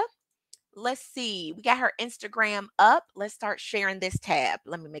Mariah. Let's see. We got her Instagram up. Let's start sharing this tab.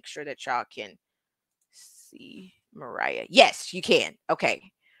 Let me make sure that y'all can see Mariah. Yes, you can.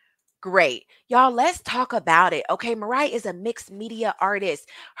 Okay. Great. Y'all, let's talk about it. Okay, Mariah is a mixed media artist.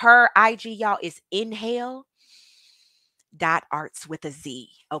 Her IG, y'all, is inhale dot arts with a Z.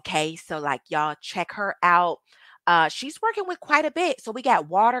 Okay, so like y'all check her out. She's working with quite a bit. So we got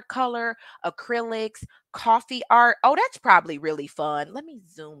watercolor, acrylics, coffee art. Oh, that's probably really fun. Let me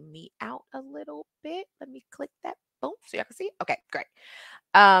zoom me out a little bit. Let me click that. Boom, so y'all can see. Okay, great.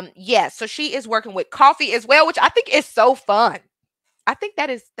 Yeah, so she is working with coffee as well, which I think is so fun. I think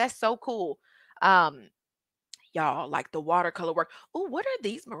that's so cool. Um, y'all like the watercolor work. Oh, what are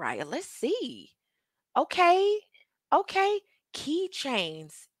these, Mariah? Let's see. Okay. Okay.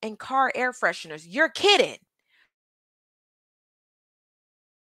 Keychains and car air fresheners. You're kidding.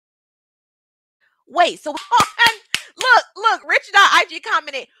 Wait, so look, Rich.ig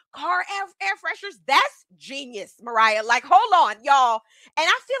commented, car air fresheners, that's genius, Mariah. Like, hold on, y'all. And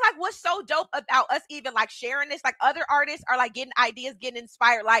I feel like what's so dope about us even like sharing this, like other artists are like getting ideas, getting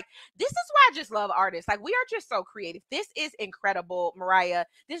inspired. Like, this is why I just love artists. Like, we are just so creative. This is incredible, Mariah.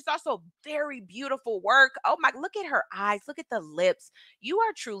 This is also very beautiful work. Oh my, look at her eyes, look at the lips. You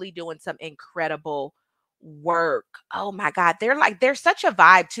are truly doing some incredible work. Oh my God. They're such a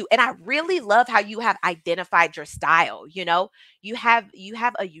vibe too. And I really love how you have identified your style, you know? You have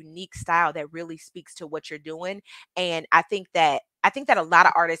a unique style that really speaks to what you're doing. And I think that a lot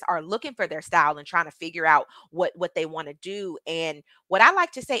of artists are looking for their style and trying to figure out what they want to do. And what I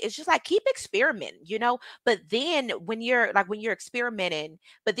like to say is just like keep experimenting, you know? But then when you're experimenting,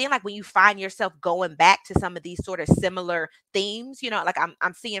 but then like when you find yourself going back to some of these sort of similar themes, you know, like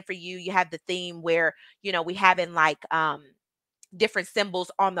I'm seeing for you, you have the theme where we having like different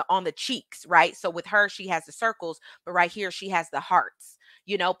symbols on the cheeks, right? So with her, she has the circles, but right here she has the hearts,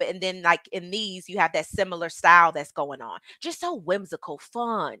 but and then like in these, you have that similar style that's going on. Just so whimsical,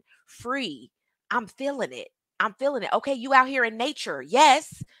 fun, free. I'm feeling it. I'm feeling it. Okay, you out here in nature.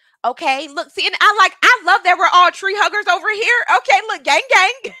 Yes. Okay, look, see, and I love that we're all tree huggers over here. Okay, look, gang,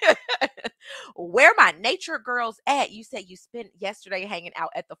 gang. Where my nature girls at? You said you spent yesterday hanging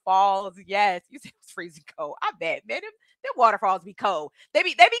out at the falls. Yes, you said it was freezing cold. I bet, man. Them waterfalls be cold. They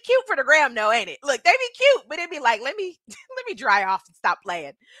be cute for the gram, though, ain't it? Look, they be cute, but it be like, let me let me dry off and stop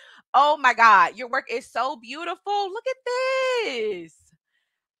playing. Oh my God, your work is so beautiful. Look at this.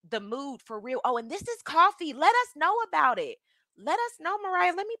 The mood for real. Oh, and this is coffee. Let us know about it. Let us know,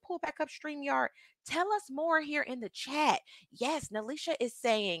 Mariah. Let me pull back up StreamYard. Tell us more here in the chat. Yes, Nalisha is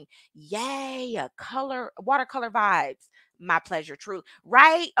saying, yay, watercolor vibes. My pleasure, true.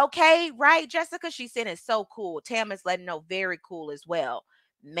 Right? Okay, right, Jessica. She's saying it's so cool. Tam is letting know very cool as well.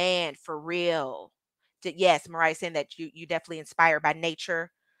 Man, for real. Yes, Mariah saying that you definitely inspired by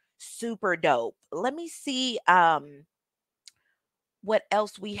nature. Super dope. Let me see. What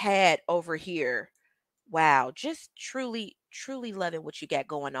else we had over here. Wow, just truly, truly loving what you got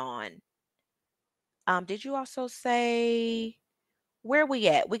going on. Did you also say where we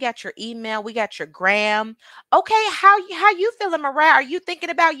at? We got your email, we got your gram. Okay, how you feeling, Mariah? Are you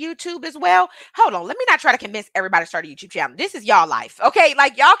thinking about YouTube as well? Hold on, let me not try to convince everybody to start a YouTube channel. This is y'all life, okay?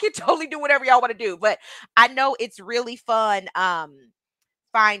 Like y'all can totally do whatever y'all want to do, but I know it's really fun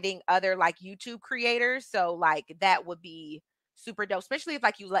finding other like YouTube creators. So like that would be super dope, especially if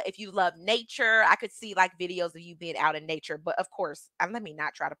like if you love nature. I could see like videos of you being out in nature, but of course, let me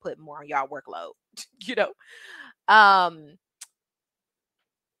not try to put more on y'all workload, you know. Um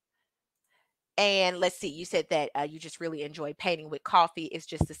And let's see, you said that you just really enjoy painting with coffee. It's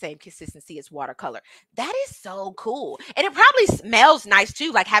just the same consistency as watercolor. That is so cool. And it probably smells nice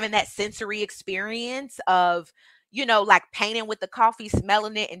too, like having that sensory experience of, like painting with the coffee,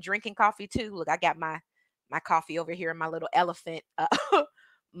 smelling it and drinking coffee too. Look, I got my coffee over here in my little elephant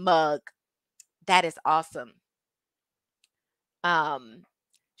mug. That is awesome. Um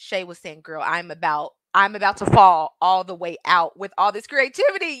Shay was saying, girl, I'm about to fall all the way out with all this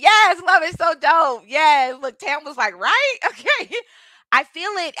creativity. Yes, love it. So dope. Yes. Look, Tam was like, right? Okay. I feel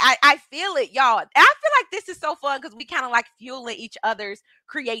it. I feel it, y'all. And I feel like this is so fun because we kind of like fueling each other's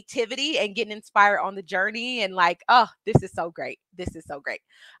creativity and getting inspired on the journey. And like, oh, this is so great. This is so great.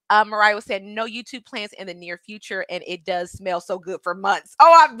 Mariah was saying, no YouTube plans in the near future, and it does smell so good for months.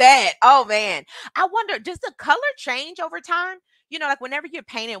 Oh, I bet. Oh man. I wonder, does the color change over time? Like whenever you're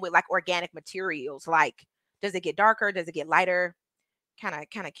painting with like organic materials, like does it get darker? Does it get lighter? Kind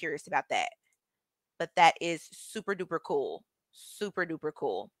of curious about that. But that is super duper cool. Super duper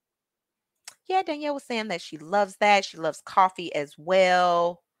cool. Yeah, Danielle was saying that she loves that. She loves coffee as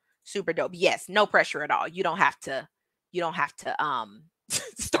well. Super dope. Yes, no pressure at all. You don't have to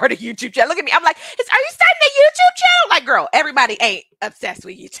start a YouTube channel. Look at me. I'm like, are you starting a YouTube channel? Like, girl, everybody ain't obsessed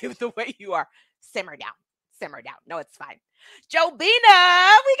with YouTube the way you are. Simmer down. Simmer down. No, it's fine. Jobina. We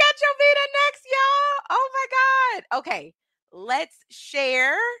got Jobina next, y'all. Oh my God. Okay. Let's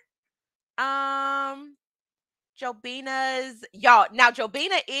share. Um Jobina's y'all. Now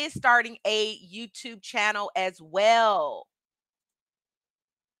Jobina is starting a YouTube channel as well.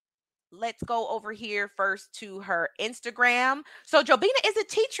 Let's go over here first to her Instagram. So Jobina is a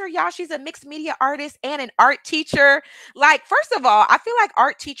teacher, y'all. She's a mixed media artist and an art teacher. Like, first of all, I feel like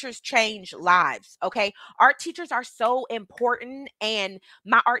art teachers change lives. Okay. Art teachers are so important. And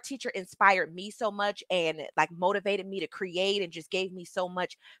my art teacher inspired me so much and like motivated me to create and just gave me so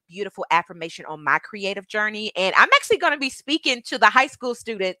much beautiful affirmation on my creative journey. And I'm actually going to be speaking to the high school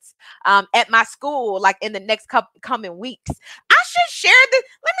students at my school, like in the next coming weeks. I should share this.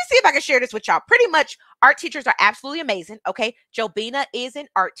 Let me see if I can share this with y'all. Pretty much, art teachers are absolutely amazing. Okay. Jobina is an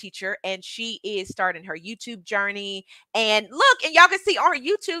art teacher and she is starting her YouTube journey. And look, and y'all can see on her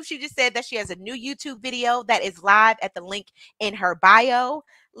YouTube, she just said that she has a new YouTube video that is live at the link in her bio.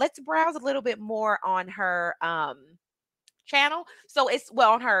 Let's browse a little bit more on her channel. So it's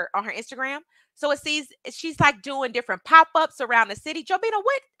on her Instagram. So it sees she's like doing different pop-ups around the city. Jobina,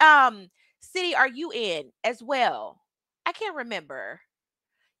 what city are you in as well? I can't remember.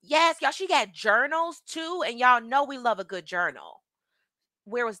 Yes, y'all, she got journals too. And y'all know we love a good journal.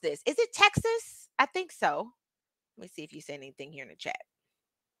 Where was this? Is it Texas? I think so. Let me see if you said anything here in the chat.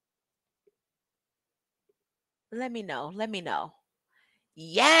 Let me know. Let me know.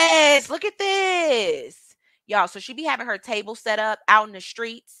 Yes, look at this. Y'all, so she be having her table set up out in the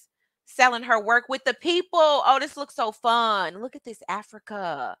streets, selling her work with the people. Oh, this looks so fun. Look at this,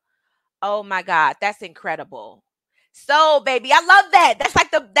 Africa. Oh my God, that's incredible. So, baby, I love that. That's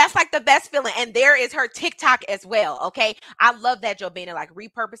like the best feeling. And there is her TikTok as well. Okay. I love that, Jobina, like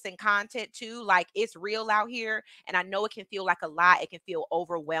repurposing content too. Like it's real out here. And I know it can feel like a lot. It can feel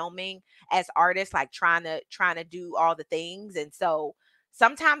overwhelming as artists, like trying to do all the things. And so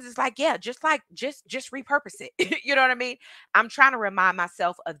sometimes it's like, yeah, just repurpose it. You know what I mean? I'm trying to remind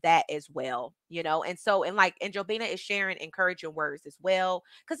myself of that as well, And so and Jobina is sharing encouraging words as well.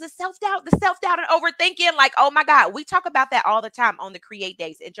 Because the self-doubt and overthinking, like, oh my God, we talk about that all the time on the create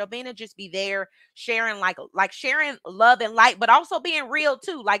days. And Jobina just be there sharing like sharing love and light, but also being real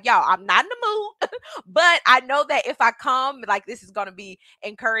too. Like, y'all, I'm not in the mood, but I know that if I come, like this is gonna be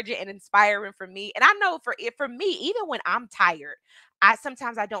encouraging and inspiring for me. And I know for me, even when I'm tired, I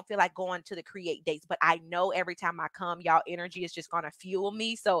don't feel like going to the create dates, but I know every time I come, y'all energy is just gonna fuel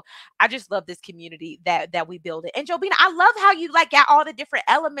me. So I just love this community that we build it. And Jobina, I love how you like got all the different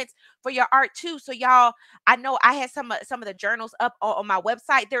elements for your art too. So y'all, I know I had some of the journals up on my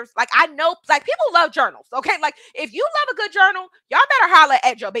website. There's like I know like people love journals. Okay, like if you love a good journal, y'all better holler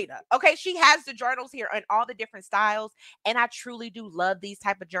at Jobina. Okay, she has the journals here in all the different styles, and I truly do love these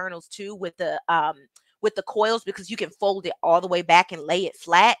type of journals too with the coils because you can fold it all the way back and lay it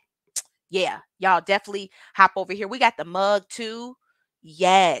flat. Yeah, y'all definitely hop over here. We got the mug too.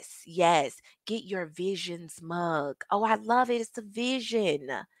 Yes, yes. Get your visions mug. Oh, I love it. It's the vision.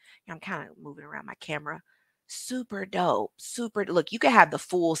 I'm kind of moving around my camera. Super dope. Super. Look, you can have the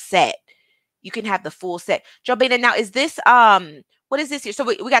full set. You can have the full set. Jobina, now is this what is this here? So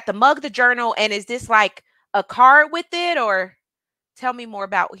we got the mug, the journal, and is this like a card with it, or tell me more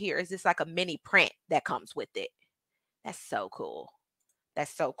about here? Is this like a mini print that comes with it? That's so cool.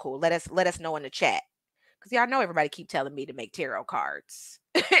 That's so cool. Let us know in the chat. Because y'all know everybody keep telling me to make tarot cards.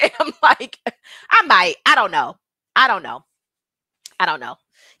 I'm like, I might. I don't know. I don't know. I don't know.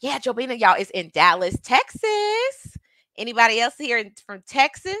 Yeah, Jobina, y'all is in Dallas, Texas. Anybody else here from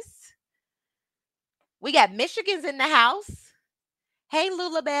Texas? We got Michigan's in the house. Hey,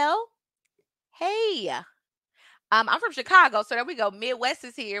 Lulabelle. Hey. I'm from Chicago, so there we go. Midwest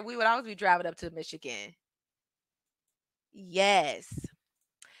is here. We would always be driving up to Michigan. Yes.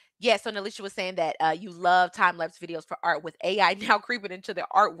 Yeah, so Nalisha was saying that you love time lapse videos for art with AI now creeping into the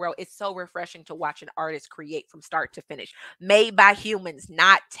art world. It's so refreshing to watch an artist create from start to finish, made by humans,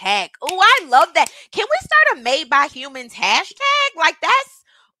 not tech. Oh, I love that. Can we start a made by humans hashtag? Like that's,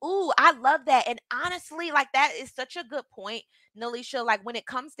 ooh, I love that. And honestly, like that is such a good point, Nalisha. Like when it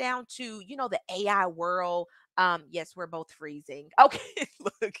comes down to, the AI world, yes, we're both freezing. Okay,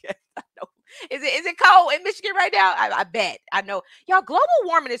 look, I know. Is it cold in Michigan right now? I bet. I know. Y'all, global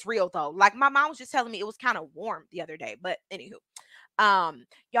warming is real though. Like my mom was just telling me it was kind of warm the other day. But anywho,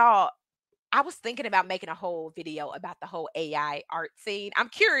 y'all, I was thinking about making a whole video about the whole AI art scene. I'm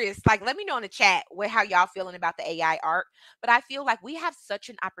curious, like, let me know in the chat how y'all feeling about the AI art. But I feel like we have such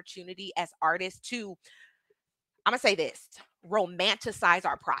an opportunity as artists to, I'm gonna say this, romanticize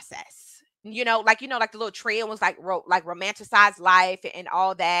our process. Like the little trend was like like romanticize life and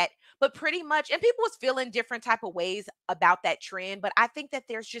all that. But pretty much, and people was feeling different type of ways about that trend. But I think that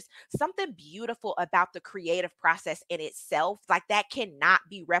there's just something beautiful about the creative process in itself. Like that cannot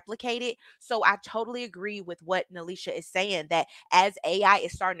be replicated. So I totally agree with what Nalisha is saying, that as AI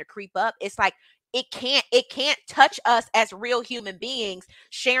is starting to creep up, it's like it can't touch us as real human beings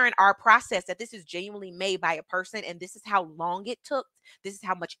sharing our process, that this is genuinely made by a person and this is how long it took, this is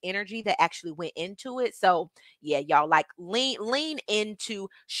how much energy that actually went into it. So yeah, y'all, like lean into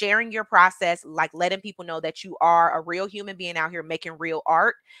sharing your process, like letting people know that you are a real human being out here making real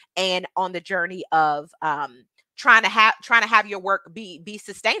art and on the journey of trying to have your work be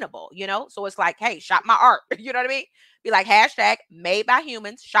sustainable. So it's like, hey, shop my art. You know what I mean? Be like, hashtag made by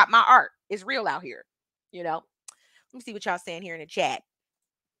humans, shop my art. It's real out here. you know let me see what y'all saying here in the chat.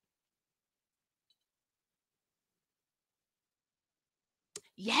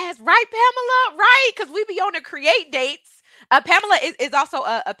 Yes, right, Pamela. Right, because we be on the create dates. Pamela is also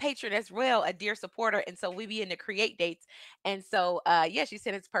a patron as well, a dear supporter. And so we be in the create dates. And so, yeah, she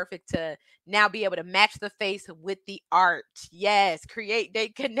said it's perfect to now be able to match the face with the art. Yes, create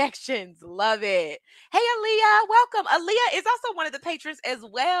date connections. Love it. Hey, Aaliyah, welcome. Aaliyah is also one of the patrons as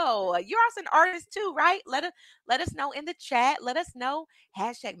well. You're also an artist too, right? Let us know in the chat. Let us know.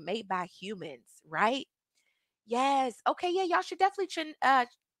 Hashtag made by humans, right? Yes. Okay. Yeah. Y'all should definitely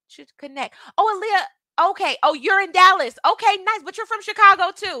should connect. Oh, Aaliyah. Okay. Oh, you're in Dallas. Okay. Nice. But you're from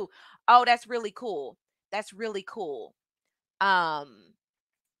Chicago too. Oh, that's really cool. That's really cool. Um.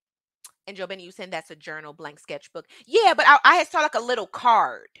 And Joe Benny, you saying that's a journal, blank sketchbook. Yeah, but I had saw like a little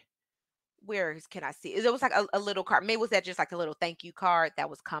card. Can I see? It was like a little card. Maybe was that just like a little thank you card that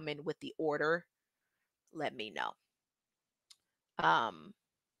was coming with the order? Let me know. Um.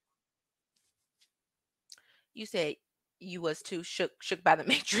 You said you was too shook by the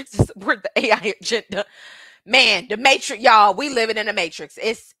Matrix to support the AI agenda. Man, the Matrix, y'all, we living in the Matrix.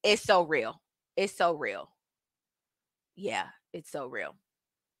 It's so real. It's so real. Yeah, it's so real.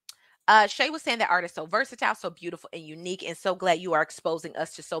 Shay was saying that art is so versatile, so beautiful and unique, and so glad you are exposing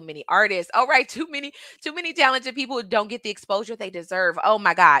us to so many artists. All right, too many talented people who don't get the exposure they deserve. Oh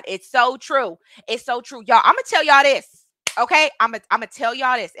my God, it's so true. It's so true, y'all. I'm gonna tell y'all this. Okay, I'm gonna tell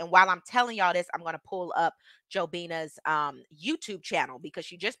y'all this, and while I'm telling y'all this, I'm gonna pull up Jobina's YouTube channel because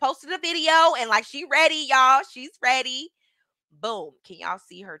she just posted a video and like she ready, y'all. She's ready. Boom. Can y'all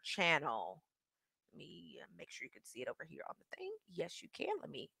see her channel? Let me make sure you can see it over here on the thing. Yes, you can. Let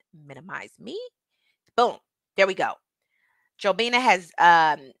me minimize me. Boom. There we go. Jobina has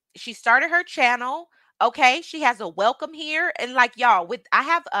she started her channel. Okay, she has a welcome here. And like y'all, with I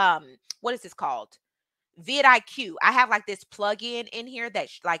have what is this called? vidIQ. I have like this plugin in here that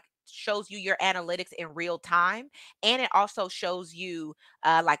like shows you your analytics in real time, and it also shows you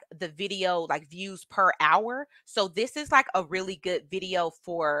like the video like views per hour. So this is like a really good video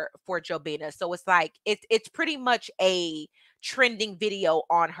for Jobina. So it's like it's pretty much a trending video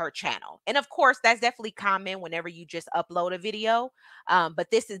on her channel. And of course, that's definitely common whenever you just upload a video. But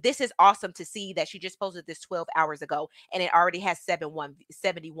this is awesome to see that she just posted this 12 hours ago and it already has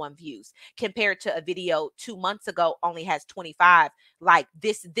 71 views compared to a video 2 months ago only has 25. Like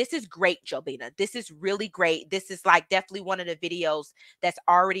this is great, Jobina. This is really great. This is like definitely one of the videos that's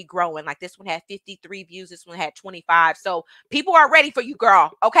already growing. Like this one had 53 views, this one had 25. So people are ready for you,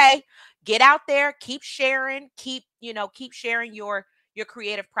 girl. Okay, get out there, keep sharing, keep sharing your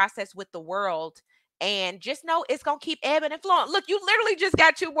creative process with the world, and just know it's gonna keep ebbing and flowing. Look, you literally just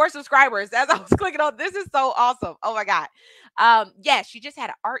got 2 more subscribers as I was clicking on. This is so awesome. Oh my god. Yeah, she just had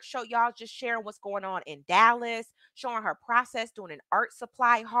an art show, y'all, just sharing what's going on in Dallas, showing her process, doing an art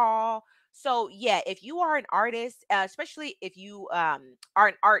supply haul. So yeah, if you are an artist, especially if you are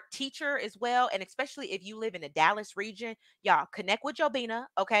an art teacher as well, and especially if you live in the Dallas region, y'all connect with Jobina.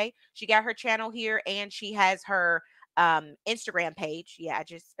 Okay, she got her channel here, and she has her Instagram page. Yeah, I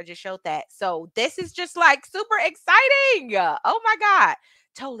just showed that. So this is just like super exciting. Oh my god,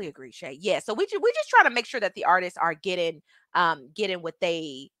 totally agree, Shay. Yeah, so we just try to make sure that the artists are getting what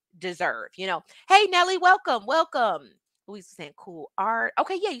they deserve. Hey Nelly, welcome. Louise is saying cool art.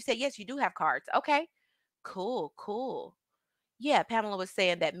 Okay, yeah, you said yes, you do have cards. Okay, cool. Yeah, Pamela was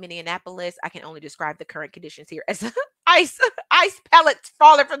saying that Minneapolis, I can only describe the current conditions here as ice ice pellets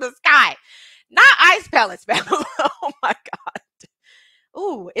falling from the sky. Not ice pellets, Pamela. Oh my God.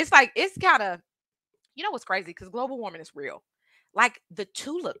 Ooh, it's like it's kind of, what's crazy, because global warming is real. Like the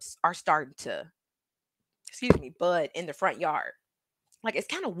tulips are starting to, excuse me, bud in the front yard. Like it's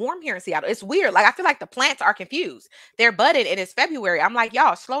kind of warm here in Seattle. It's weird. Like I feel like the plants are confused. They're budding and it's February. I'm like,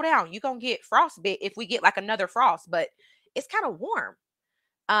 y'all, slow down. You're gonna get frostbite if we get like another frost, but it's kind of warm.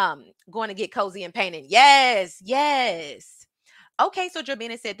 Going to get cozy and painting. Yes. Okay, so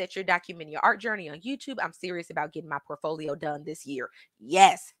Jobina said that you're documenting your art journey on YouTube. I'm serious about getting my portfolio done this year.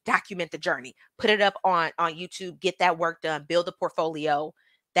 Yes, document the journey. Put it up on YouTube. Get that work done. Build a portfolio.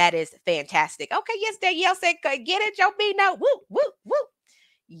 That is fantastic. Okay, yes, Danielle said, get it, Jobina. Woo.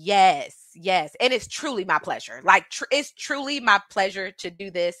 Yes. And it's truly my pleasure. Like, it's truly my pleasure to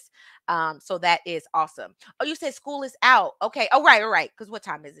do this. So that is awesome. Oh, you said school is out. Okay. Oh, right. Because what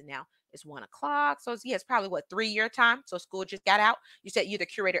time is it now? It's 1 o'clock. So it's probably what, 3 year time. So school just got out. You said you're the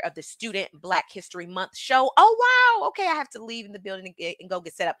curator of the Student Black History Month show. Oh, wow. Okay. I have to leave in the building and go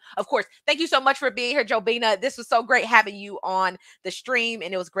get set up. Of course. Thank you so much for being here, Jobina. This was so great having you on the stream,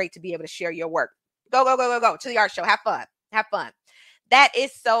 and it was great to be able to share your work. Go to the art show. Have fun. That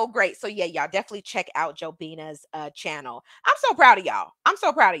is so great. So yeah, y'all definitely check out Jobina's channel. I'm so proud of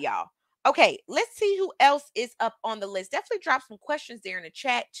y'all. Okay, let's see who else is up on the list. Definitely drop some questions there in the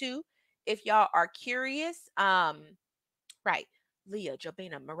chat too, if y'all are curious. Right. Leah,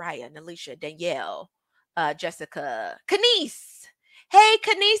 Jobina, Mariah, Nalisha, Danielle, Jessica, Kanice. Hey,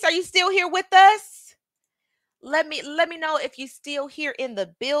 Kanice, are you still here with us? Let me know if you're still here in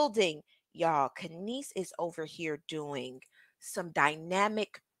the building. Y'all, Kanice is over here doing some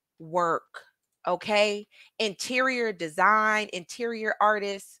dynamic work. Okay. Interior design, interior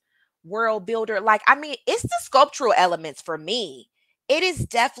artist, world builder. Like, I mean, it's the sculptural elements for me. It is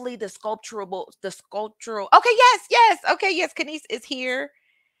definitely the sculptural. Okay, yes. Okay, yes, Kanice is here.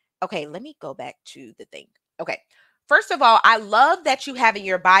 Okay, let me go back to the thing. Okay. First of all, I love that you have in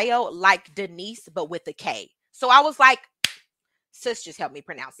your bio like Denise, but with a K. So I was like, sis, just help me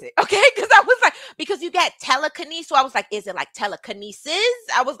pronounce it. Okay. Because you got telekinesis. So I was like, is it like telekinesis?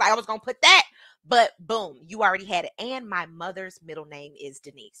 I was going to put that. But boom, you already had it. And my mother's middle name is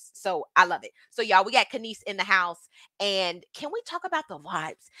Denise. So I love it. So y'all, we got Kanice in the house. And can we talk about the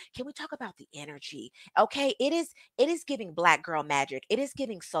vibes? Can we talk about the energy? Okay. It is giving Black girl magic. It is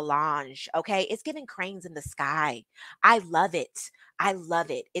giving Solange. Okay. It's giving cranes in the sky. I love it.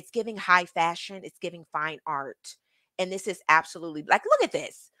 It's giving high fashion. It's giving fine art. And this is absolutely, like, look at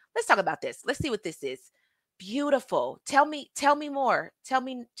this. Let's talk about this. Let's see what this is. Beautiful. Tell me more. Tell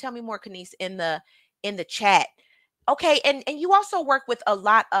me more, Kanice, in the chat. Okay, and you also work with a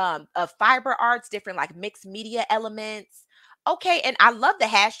lot of fiber arts, different like mixed media elements. Okay, and I love the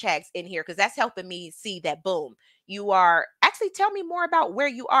hashtags in here because that's helping me see that boom. You are actually, tell me more about where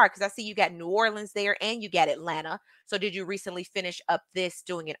you are, because I see you got New Orleans there and you got Atlanta. So did you recently finish up this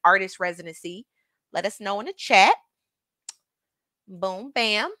doing an artist residency? Let us know in the chat. Boom,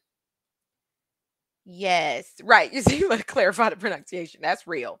 bam. Yes, right. You see, you want to clarify the pronunciation. That's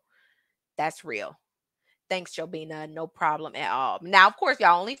real. Thanks, Jobina. No problem at all. Now, of course,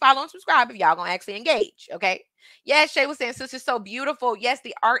 y'all only follow and subscribe if y'all gonna actually engage. Okay. Yes, Shay was saying, "Sister, so beautiful." Yes,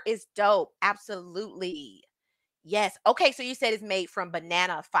 the art is dope. Absolutely. Yes. Okay, so you said it's made from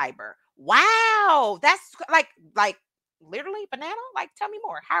banana fiber. Wow, that's like literally banana? Like, tell me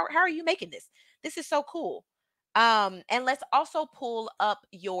more. How are you making this? This is so cool. And let's also pull up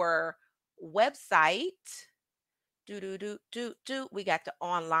your website. Do. We got the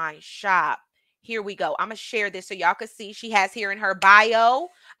online shop. Here we go. I'm gonna share this so y'all can see. She has here in her bio.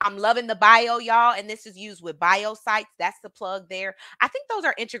 I'm loving the bio, y'all. And this is used with bio sites. That's the plug there. I think those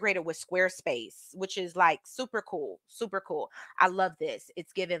are integrated with Squarespace, which is like super cool. Super cool. I love this.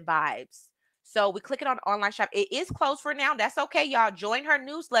 It's giving vibes. So we click it on online shop. It is closed for now. That's okay, y'all. Join her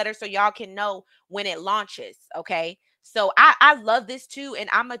newsletter so y'all can know when it launches. Okay. So I love this too. And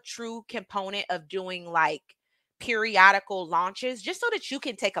I'm a true component of doing like periodical launches just so that you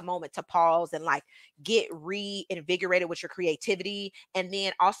can take a moment to pause and like get reinvigorated with your creativity, and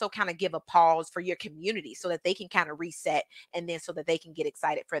then also kind of give a pause for your community so that they can kind of reset, and then so that they can get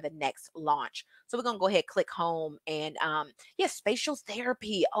excited for the next launch. So we're gonna go ahead, click home, and yeah, spatial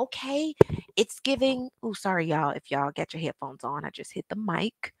therapy. Okay, it's giving. Oh, sorry y'all, if y'all got your headphones on, I just hit the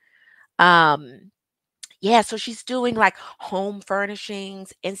mic. um yeah, so she's doing like home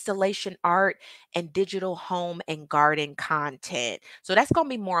furnishings, installation art, and digital home and garden content. So that's going to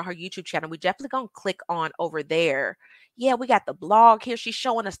be more on her YouTube channel. We definitely going to click on over there. Yeah, we got the blog here. She's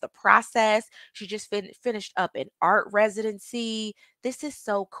showing us the process. She just finished up an art residency. This is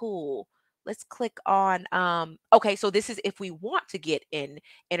so cool. Let's click on okay, so this is if we want to get an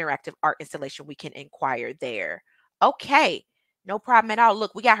interactive art installation, we can inquire there. Okay. No problem at all.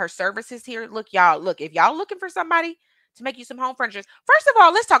 Look, we got her services here. Look, y'all. Look, if y'all looking for somebody to make you some home furniture, first of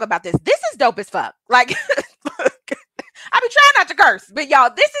all, let's talk about this. This is dope as fuck. Like, look, I be trying not to curse, but y'all,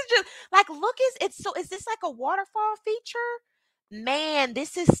 this is just like, look, is this like a waterfall feature? Man,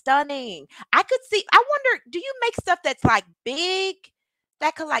 this is stunning. I could see. I wonder, do you make stuff that's like big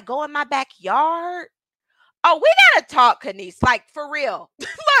that could like go in my backyard? Oh, we gotta talk, Kanice. Like for real.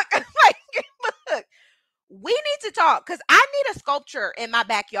 Look, like, look. We need to talk because I need a sculpture in my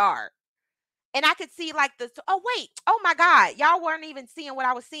backyard. And I could see like the, oh, wait. Oh my God. Y'all weren't even seeing what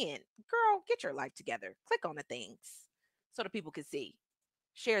I was seeing. Girl, get your life together. Click on the things so the people can see.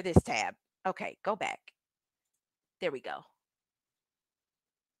 Share this tab. Okay, go back. There we go.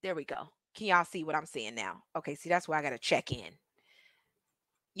 There we go. Can y'all see what I'm seeing now? Okay, see, that's why I got to check in.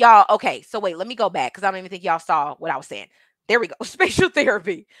 Y'all, okay, so wait, let me go back because I don't even think y'all saw what I was saying. There we go. Spatial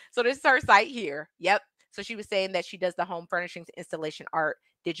therapy. So this is her site here. Yep. So she was saying that she does the home furnishings, installation art,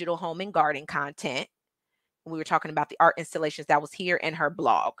 digital home and garden content. We were talking about the art installations that was here in her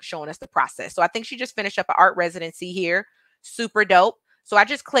blog, showing us the process. So I think she just finished up an art residency here. Super dope. So I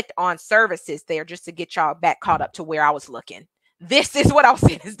just clicked on services there just to get y'all back caught up to where I was looking. This is what I was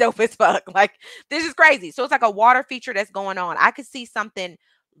saying is dope as fuck. Like, this is crazy. So it's like a water feature that's going on. I could see something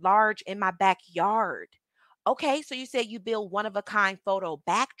large in my backyard. Okay, so you said you build one of a kind photo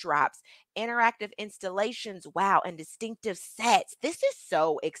backdrops, interactive installations, wow, and distinctive sets. This is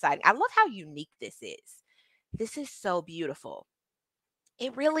so exciting. I love how unique this is. This is so beautiful.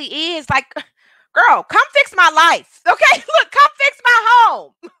 It really is. Like, girl, come fix my life. Okay, look, come fix my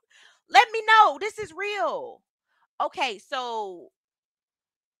home. Let me know this is real. Okay, so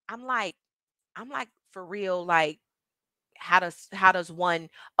I'm like, for real, like how does one,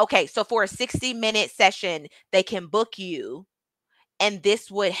 okay, so for a 60-minute session, they can book you, and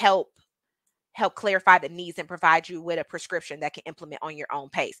this would help clarify the needs and provide you with a prescription that can implement on your own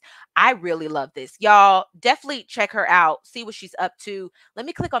pace. I really love this. Y'all definitely check her out, see what she's up to. Let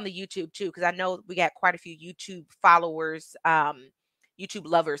me click on the YouTube too, because I know we got quite a few YouTube followers, YouTube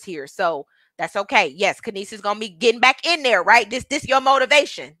lovers here. So that's okay. Yes, Kanice is gonna be getting back in there, right? This your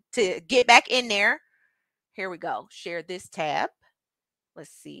motivation to get back in there. Here we go. Share this tab. Let's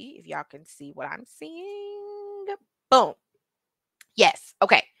see if y'all can see what I'm seeing. Boom. Yes.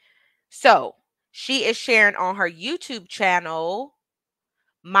 Okay. So she is sharing on her YouTube channel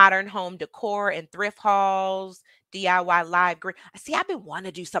modern home decor and thrift hauls, DIY live green. See, I've been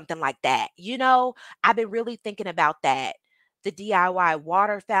wanting to do something like that. I've been really thinking about that. The DIY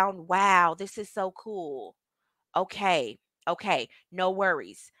water fountain. Wow, this is so cool. Okay. Okay. No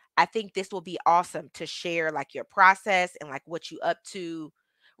worries. I think this will be awesome to share like your process and like what you up to.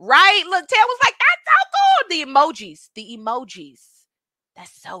 Right? Look, Tail was like, that's so cool. The emojis. The emojis.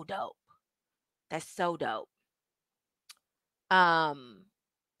 That's so dope. That's so dope. Um,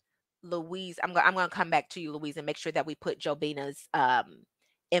 Louise, I'm gonna come back to you, Louise, and make sure that we put Jobina's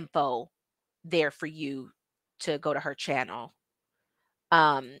info there for you to go to her channel.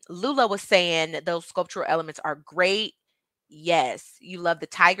 Lula was saying that those sculptural elements are great. Yes, you love the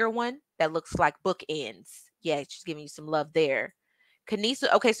tiger one that looks like bookends. Yeah, she's giving you some love there.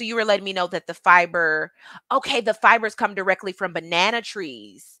 Kanisa, okay, so you were letting me know that the fibers come directly from banana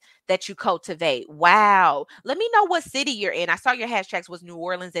trees. that you cultivate. Wow. Let me know what city you're in. I saw your hashtags was New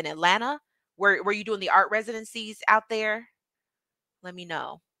Orleans and Atlanta. Were you doing the art residencies out there? Let me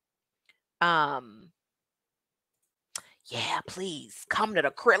know. Um Yeah, please come to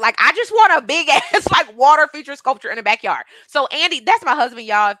the crib. Like, I just want a big ass like water feature sculpture in the backyard. So Andy, that's my husband,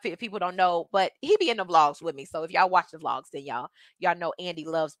 y'all. If people don't know, but he be in the vlogs with me. So if y'all watch the vlogs, then y'all know Andy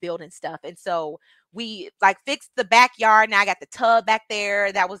loves building stuff. And so we like fixed the backyard. Now I got the tub back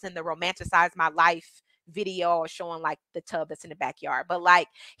there. That was in the Romanticize My Life video showing like the tub that's in the backyard. But like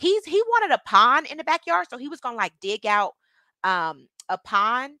he wanted a pond in the backyard, so he was gonna like dig out a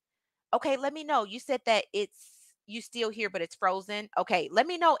pond. Okay, let me know. You said that you still here, but it's frozen. Okay, let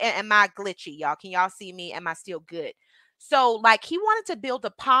me know. Am I glitchy, y'all? Can y'all see me? Am I still good? So, like, he wanted to build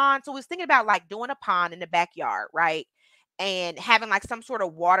a pond. So, he was thinking about like doing a pond in the backyard, right? And having like some sort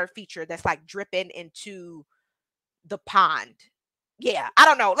of water feature that's like dripping into the pond. Yeah, I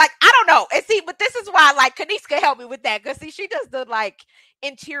don't know. Like, I don't know. And see, but this is why like Kanice can help me with that. Cause see, she does the like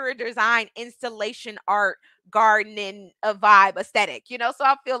interior design, installation art, gardening, a vibe aesthetic, you know. So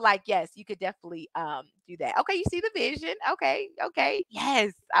I feel like yes, you could definitely do that. Okay, you see the vision. Okay, okay.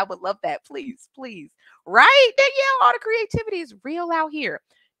 Yes, I would love that. Please, please. Right? Danielle, all the creativity is real out here.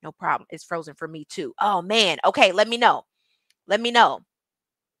 No problem. It's frozen for me too. Oh man. Okay, let me know. Let me know.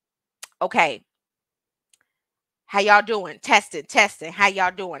 Okay. How y'all doing? Testing, testing. How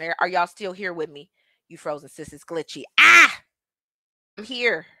y'all doing? Are y'all still here with me? You frozen sis is glitchy. Ah, I'm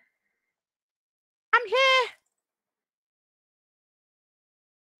here. I'm here.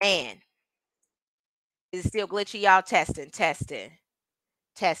 Man, is it still glitchy? Y'all testing, testing,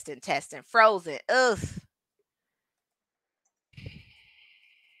 testing, testing. Frozen. Ugh.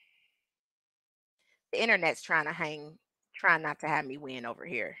 The internet's trying to trying not to have me win over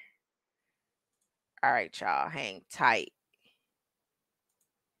here. All right, y'all. Hang tight.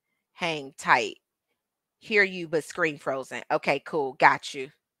 Hang tight. Hear you, but screen frozen. Okay, cool. Got you.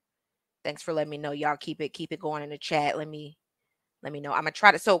 Thanks for letting me know. Y'all keep it going in the chat. Let me know. I'm gonna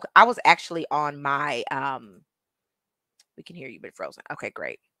try to. So I was actually on my we can hear you, but frozen. Okay,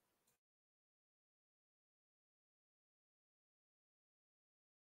 great.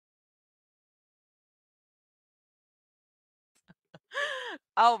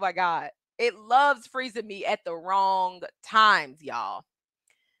 Oh my God. It loves freezing me at the wrong times, y'all.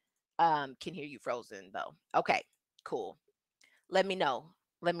 Can hear you frozen though. Okay, cool. Let me know.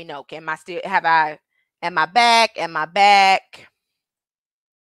 Let me know. Can I still am I back? Am I back?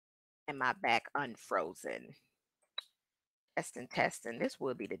 Am I back unfrozen? Testing, testing. This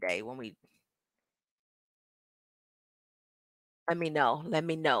will be the day when we let me know. Let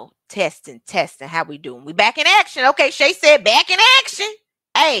me know. Testing, testing. How we doing? We back in action. Okay, Shay said back in action.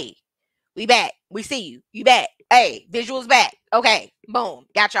 Hey, we back. We see you. You back. Hey, visuals back. Okay, boom.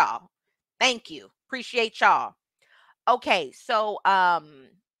 Got y'all. Thank you. Appreciate y'all. Okay, so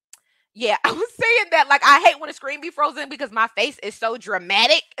yeah, I was saying that like I hate when the screen be frozen because my face is so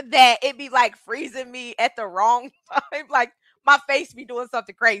dramatic that it be like freezing me at the wrong time. Like my face be doing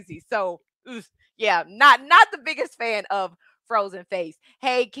something crazy. So yeah, not the biggest fan of frozen face.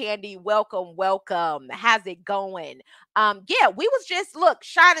 Hey Candy, welcome, welcome. How's it going? Yeah, we was just look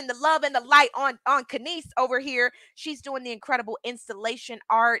shining the love and the light on Kanice over here. She's doing the incredible installation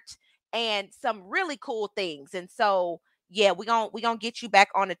art and some really cool things. And so yeah, we gonna get you back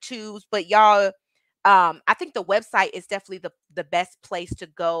on the tubes, but y'all I think the website is definitely the best place to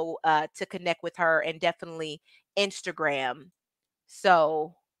go to connect with her, and definitely Instagram.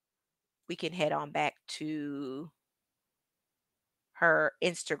 So we can head on back to her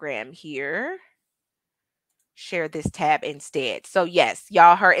Instagram here. Share this tab instead. So yes,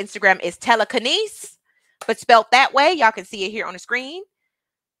 y'all, her Instagram is telekinese, but spelled that way. Y'all can see it here on the screen.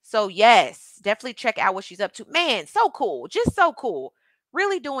 So yes, definitely check out what she's up to. Man, so cool. Just so cool.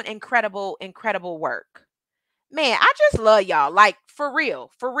 Really doing incredible, incredible work. Man, I just love y'all. Like for real,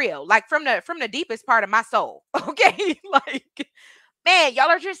 for real. Like from the deepest part of my soul. Okay? Like man, y'all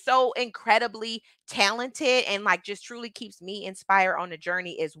are just so incredibly talented and like just truly keeps me inspired on the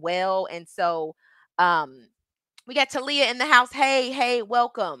journey as well. And so we got Talia in the house. Hey, hey,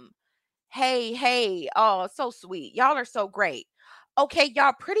 welcome. Hey, hey. Oh, so sweet. Y'all are so great. Okay,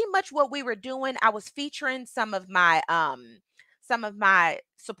 y'all, pretty much what we were doing, I was featuring some of my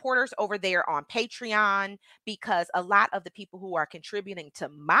supporters over there on Patreon because a lot of the people who are contributing to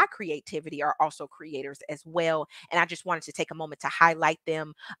my creativity are also creators as well. And I just wanted to take a moment to highlight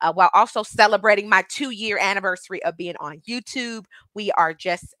them while also celebrating my 2-year anniversary of being on YouTube. We are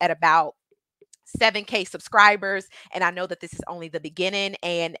just at about 7K subscribers. And I know that this is only the beginning.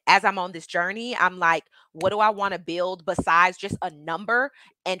 And as I'm on this journey, I'm like, what do I want to build besides just a number?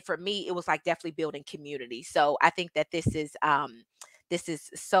 And for me, it was like definitely building community. So I think that this is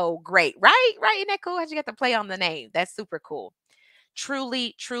so great. Right? Right. Isn't that cool? How'd you get to play on the name? That's super cool.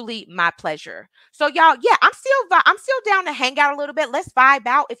 Truly, truly my pleasure. So y'all, yeah, I'm still down to hang out a little bit. Let's vibe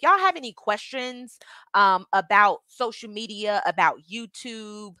out. If y'all have any questions about social media, about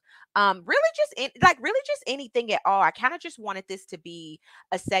YouTube, really just really just anything at all. I kind of just wanted this to be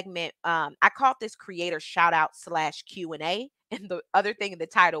a segment. I called this creator shout out slash Q&A. And the other thing in the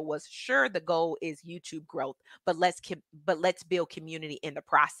title was sure the goal is YouTube growth, but let's build community in the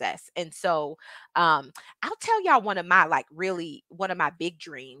process. And so I'll tell y'all one of my like really one of my big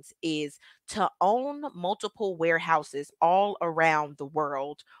dreams is to own multiple warehouses all around the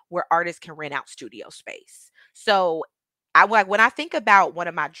world where artists can rent out studio space. So I like when I think about one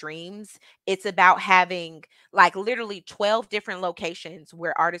of my dreams, it's about having like literally 12 different locations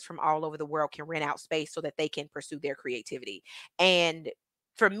where artists from all over the world can rent out space so that they can pursue their creativity. And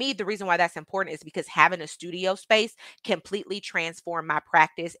for me, the reason why that's important is because having a studio space completely transformed my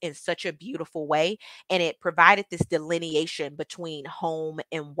practice in such a beautiful way. And it provided this delineation between home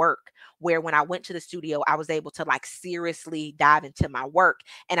and work, where when I went to the studio, I was able to like seriously dive into my work.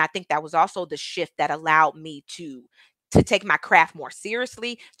 And I think that was also the shift that allowed me to take my craft more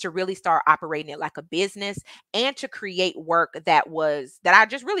seriously, to really start operating it like a business, and to create work that I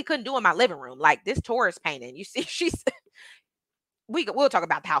just really couldn't do in my living room. Like this Taurus painting, you see, she's we'll talk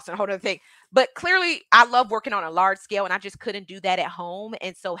about the house and a whole other thing. But clearly, I love working on a large scale, and I just couldn't do that at home.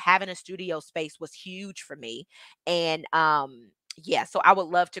 And so having a studio space was huge for me. And yeah, so I would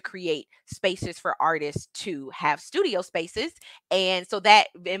love to create spaces for artists to have studio spaces. And so that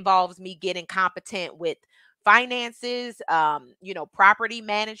involves me getting competent with finances, property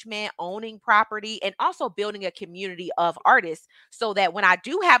management, owning property, and also building a community of artists so that when I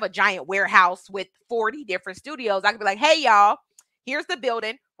do have a giant warehouse with 40 different studios, I can be like, hey, y'all, here's the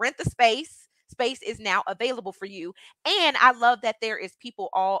building, rent the space. Space is now available for you. And I love that there is people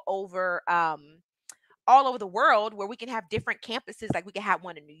all over the world where we can have different campuses. Like we can have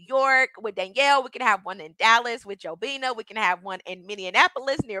one in New York with Danielle. We can have one in Dallas with Jobina. We can have one in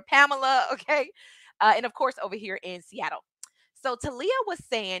Minneapolis near Pamela. Okay. And of course, over here in Seattle. So Talia was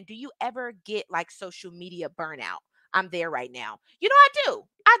saying, do you ever get like social media burnout? I'm there right now. I do.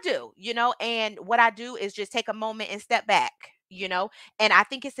 I do, and what I do is just take a moment and step back, and I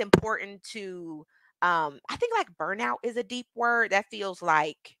think it's important to, I think like burnout is a deep word that feels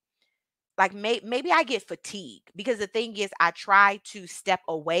like maybe I get fatigued because the thing is I try to step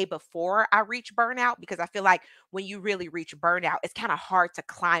away before I reach burnout because I feel like when you really reach burnout, it's kind of hard to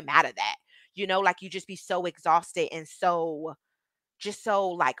climb out of that. Like you just be so exhausted and so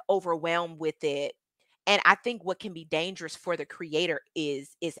like overwhelmed with it. And I think what can be dangerous for the creator is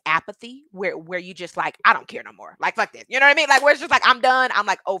apathy, where you just like, I don't care no more. Like fuck this. You know what I mean? Like where it's just like I'm done. I'm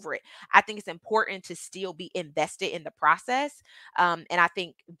like over it. I think it's important to still be invested in the process. And I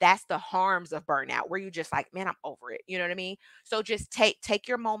think that's the harms of burnout, where you just like, man, I'm over it. You know what I mean? So just take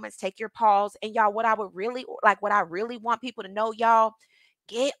your moments, take your pause. And y'all, what I really want people to know, y'all,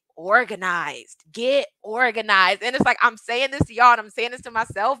 get organized. Get organized. And it's like I'm saying this to y'all and I'm saying this to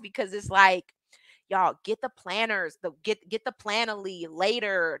myself because it's like, y'all get the planners, get the Planoly,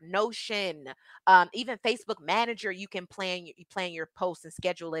 later Notion, even Facebook Manager. You can plan your posts and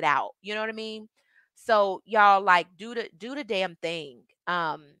schedule it out. You know what I mean? So y'all like do the damn thing.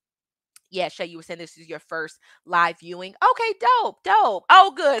 Yeah, Shay, you were saying this is your first live viewing. Okay, dope, dope.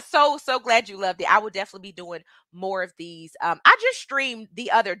 Oh, good. So glad you loved it. I will definitely be doing more of these. I just streamed the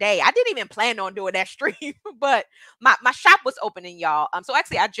other day. I didn't even plan on doing that stream, but my shop was opening, y'all. So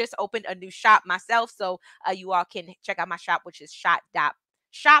actually, I just opened a new shop myself. So you all can check out my shop, which is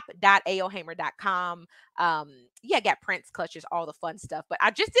shop.aohamer.com. Yeah, got prints, clutches, all the fun stuff. But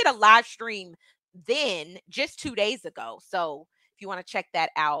I just did a live stream then just 2 days ago. So if you want to check that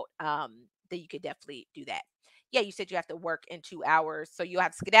out, then you could definitely do that. Yeah, you said you have to work in 2 hours, so you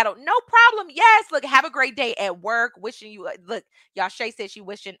have to skedaddle. No problem. Yes, look, have a great day at work. Wishing you, look, y'all. Shay said she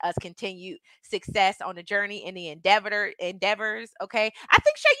wishing us continued success on the journey and the endeavors. Okay, I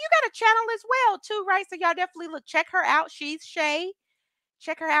think Shay, you got a channel as well too, right? So y'all definitely look check her out. She's Shay.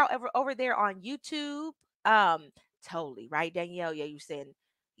 Check her out over there on YouTube. Um, totally, right, Danielle? Yeah, you saying,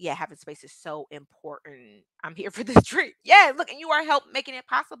 yeah, having space is so important. I'm here for this treat. Yeah, look, and you are help making it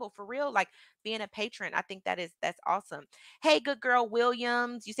possible for real. Like being a patron, I think that's awesome. Hey, good girl,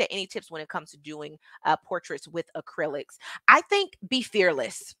 Williams. You said any tips when it comes to doing portraits with acrylics? I think be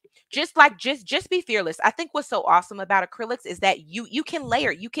fearless. just be fearless. I think what's so awesome about acrylics is that you can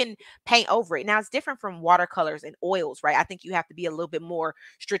layer, you can paint over it. Now it's different from watercolors and oils, right? I think you have to be a little bit more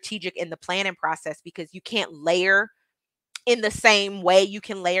strategic in the planning process because you can't layer in the same way you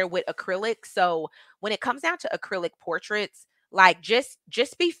can layer with acrylic. So when it comes down to acrylic portraits, like just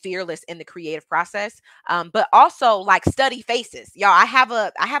be fearless in the creative process. But also like study faces. Y'all, I have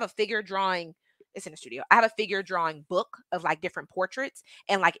a figure drawing. It's in the studio. I have a figure drawing book of like different portraits,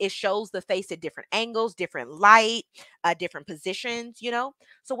 and like it shows the face at different angles, different light, different positions, you know.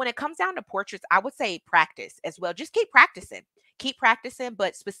 So when it comes down to portraits, I would say practice as well. Just keep practicing. Keep practicing,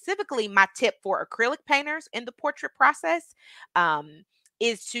 but specifically my tip for acrylic painters in the portrait process, um,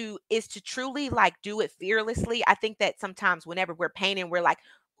 is to truly like do it fearlessly. I think that sometimes whenever we're painting, we're like,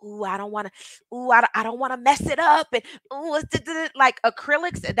 "Ooh, I don't want to. Ooh, I don't want to mess it up." And ooh, like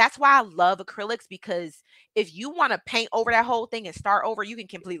acrylics. That's why I love acrylics because if you want to paint over that whole thing and start over, you can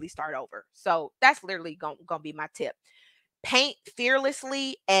completely start over. So that's literally gonna be my tip. Paint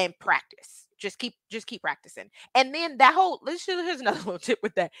fearlessly and practice. Just keep practicing. And then that whole here's another little tip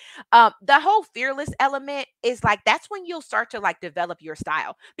with that. The whole fearless element is like that's when you'll start to like develop your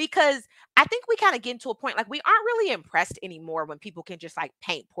style. Because I think we kind of get into a point like we aren't really impressed anymore when people can just like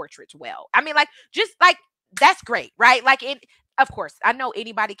paint portraits well. I mean, like just like that's great, right? Like in of course, I know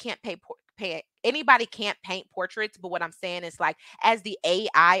anybody can't pay anybody can't paint portraits, but what I'm saying is like as the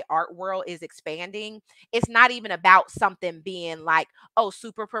AI art world is expanding, it's not even about something being like, oh,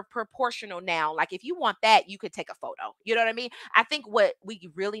 super proportional now. Like if you want that, you could take a photo. You know what I mean? I think what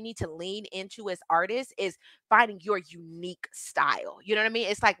we really need to lean into as artists is finding your unique style. You know what I mean?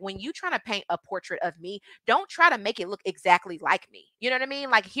 It's like when you trying to paint a portrait of me, don't try to make it look exactly like me. You know what I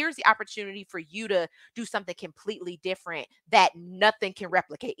mean? Like here's the opportunity for you to do something completely different that nothing can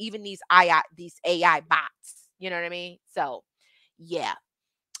replicate, even these AI bots. You know what I mean? So yeah,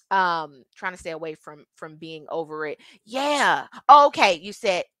 trying to stay away from being over it. Yeah. Okay, you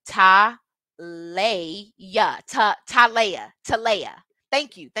said Talaya. Talaya.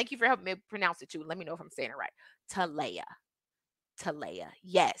 Thank you for helping me pronounce it too. Let me know if I'm saying it right. Talaya. Talaya.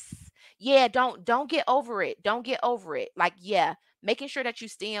 Yes. Yeah, don't get over it. Don't get over it. Like, yeah, making sure that you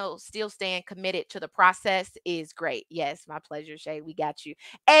still staying committed to the process is great. Yes, my pleasure, Shay. We got you.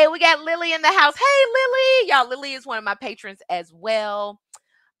 Hey, we got Lily in the house. Hey, Lily. Y'all, Lily is one of my patrons as well.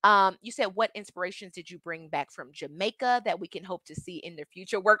 You said what inspirations did you bring back from Jamaica that we can hope to see in their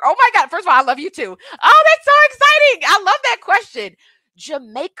future work? Oh my God. First of all, I love you too. Oh, that's so exciting. I love that question.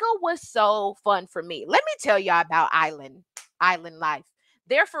 Jamaica was so fun for me. Let me tell y'all about island life.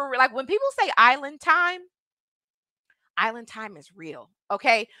 Therefore, like when people say island time is real.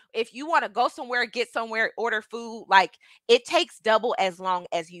 Okay. If you want to go somewhere, get somewhere, order food, like it takes double as long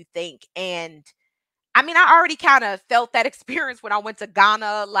as you think. And I mean, I already kind of felt that experience when I went to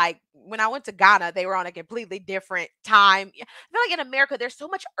Ghana. Like when I went to Ghana, they were on a completely different time. I feel like in America, there's so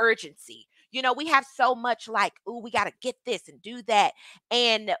much urgency. You know, we have so much like, oh, we got to get this and do that.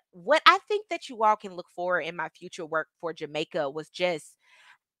 And what I think that you all can look for in my future work for Jamaica was just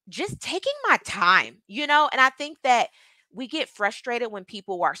taking my time, you know? And I think that we get frustrated when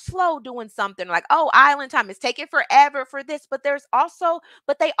people are slow doing something like, oh, island time is taking forever for this. But they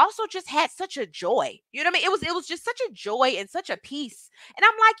also just had such a joy. You know what I mean? It was just such a joy and such a peace. And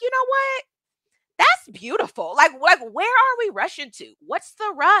I'm like, you know what? That's beautiful. Like where are we rushing to? What's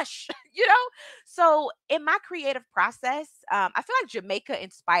the rush? You know? So in my creative process, I feel like Jamaica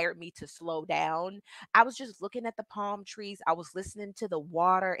inspired me to slow down. I was just looking at the palm trees. I was listening to the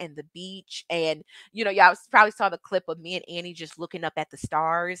water and the beach. And, you know, y'all probably saw the clip of me and Annie just looking up at the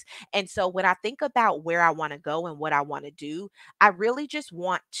stars. And so when I think about where I want to go and what I want to do, I really just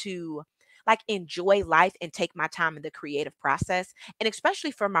want to like enjoy life and take my time in the creative process, and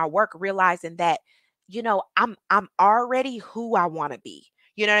especially for my work, realizing that I'm already who I want to be.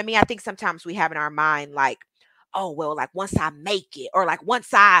 You know what I mean? I think sometimes we have in our mind like, oh well, like once I make it, or like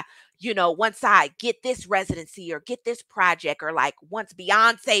once I get this residency or get this project, or like once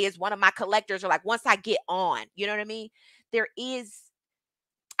Beyonce is one of my collectors, or like once I get on, you know what I mean? There is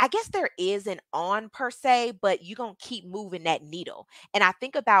I guess there is an on per se, but you gonna keep moving that needle. And I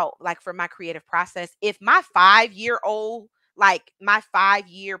think about like for my creative process, if my 5 year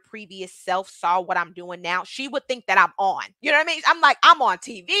previous self saw what I'm doing now, she would think that I'm on. You know what I mean? I'm like, I'm on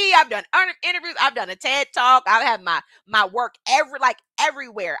TV, I've done interviews, I've done a TED talk, I've had my work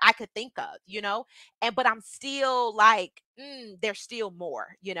everywhere I could think of, you know? And but I'm still like, there's still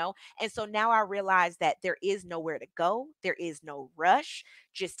more, you know? And so now I realize that there is nowhere to go, there is no rush.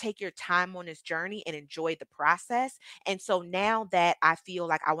 Just take your time on this journey and enjoy the process. And so now that I feel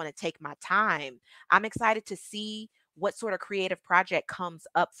like I want to take my time, I'm excited to see what sort of creative project comes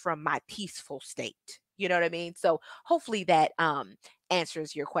up from my peaceful state. You know what I mean? So hopefully that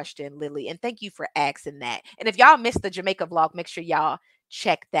answers your question, Lily. And thank you for asking that. And if y'all missed the Jamaica vlog, make sure y'all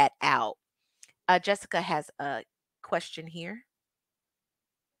check that out. Jessica has a question here.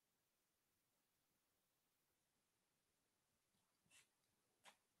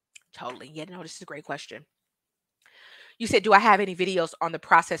 Totally. Yeah, no, this is a great question. You said, do I have any videos on the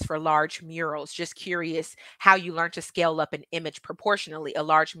process for large murals? Just curious how you learn to scale up an image proportionally. A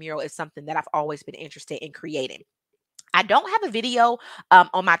large mural is something that I've always been interested in creating. I don't have a video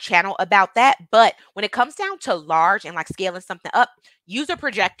on my channel about that, but when it comes down to large and like scaling something up, use a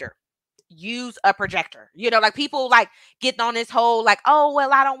projector. Use a projector. You know, like people like getting on this whole like, oh,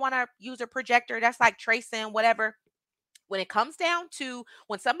 well, I don't want to use a projector. That's like tracing, whatever. When it comes down to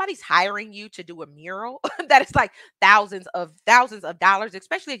when somebody's hiring you to do a mural that is like thousands of dollars,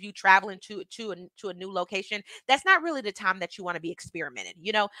 especially if you traveling to a new location, that's not really the time that you want to be experimenting.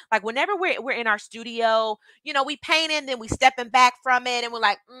 You know, like whenever we're in our studio, you know, we painting, then we stepping back from it, and we're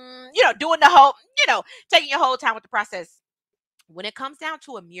like, you know, doing the whole, you know, taking your whole time with the process. When it comes down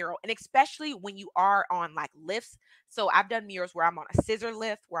to a mural, and especially when you are on like lifts, so I've done murals where I'm on a scissor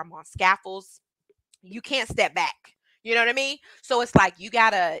lift, where I'm on scaffolds, you can't step back. You know what I mean? So it's like you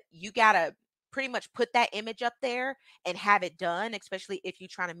gotta pretty much put that image up there and have it done, especially if you're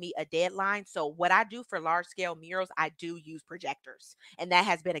trying to meet a deadline. So what I do for large scale murals, I do use projectors. And that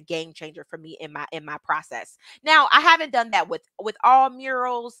has been a game changer for me in my process. Now I haven't done that with all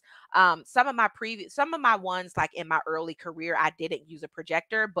murals. Some of my ones like in my early career, I didn't use a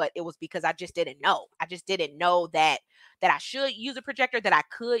projector, but it was because I just didn't know. I just didn't know that I should use a projector, that I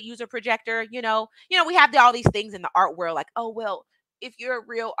could use a projector. We have all these things in the art world, like, oh well, if you're a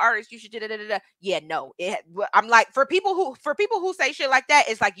real artist, you should da da da da. Yeah, no, I'm like, for people who say shit like that,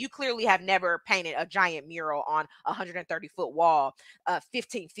 it's like you clearly have never painted a giant mural on a 130-foot wall,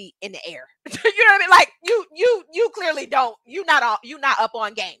 15 feet in the air. You know what I mean? Like you clearly don't. You not up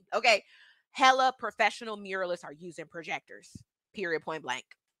on game. Okay, hella professional muralists are using projectors. Period. Point blank.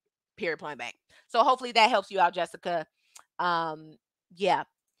 Period. Point blank. So hopefully that helps you out, Jessica. Yeah,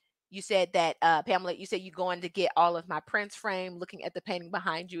 you said that, Pamela, you said you're going to get all of my prints framed. Looking at the painting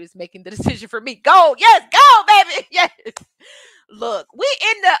behind you is making the decision for me. Go, yes, go, baby. Yes. Look, we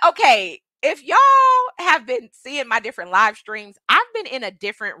in the okay. If y'all have been seeing my different live streams, I've been in a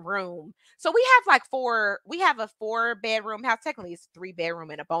different room. So we have a 4 bedroom house. Technically, it's 3 bedroom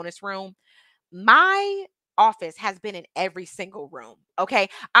and a bonus room. My office has been in every single room. Okay.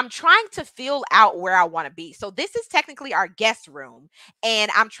 I'm trying to fill out where I want to be. So this is technically our guest room,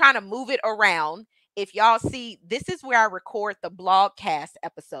 and I'm trying to move it around. If y'all see, this is where I record the blogcast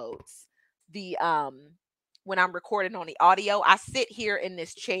episodes. The When I'm recording on the audio, I sit here in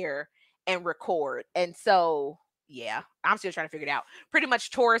this chair and record. And so yeah, I'm still trying to figure it out. Pretty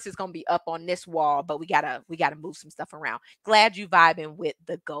much Taurus is gonna be up on this wall, but we gotta move some stuff around. Glad you vibing with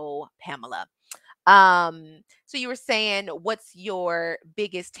the goal, Pamela. So you were saying, what's your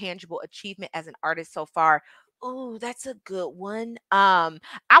biggest tangible achievement as an artist so far? Oh, that's a good one. I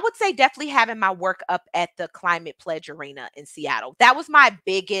would say definitely having my work up at the Climate Pledge Arena in Seattle. That was my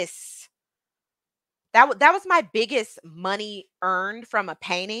biggest money earned from a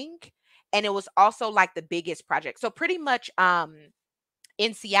painting, and it was also like the biggest project. So pretty much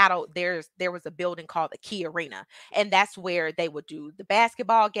in Seattle, there was a building called the Key Arena, and that's where they would do the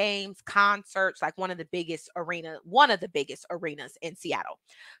basketball games, concerts, like one of the biggest arenas in Seattle.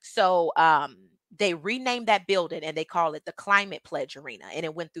 So they renamed that building and they call it the Climate Pledge Arena, and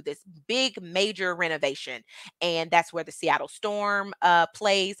it went through this big major renovation, and that's where the Seattle Storm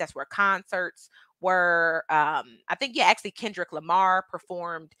plays. That's where concerts were. I think, yeah, actually Kendrick Lamar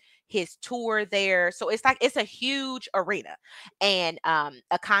performed his tour there. So it's a huge arena, and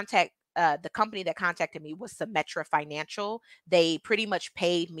the company that contacted me was Symmetra Financial. They pretty much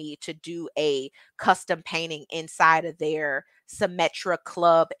paid me to do a custom painting inside of their Symmetra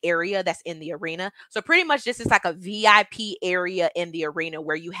Club area that's in the arena. So pretty much this is like a VIP area in the arena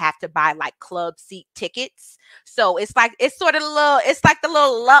where you have to buy like club seat tickets. So it's sort of it's like the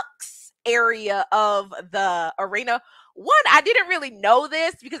little Lux area of the arena. One, I didn't really know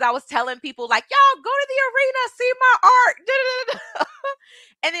this because I was telling people like, y'all go to the arena, see my art.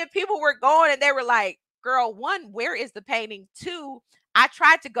 And then people were going and they were like, girl, one, where is the painting? Two, I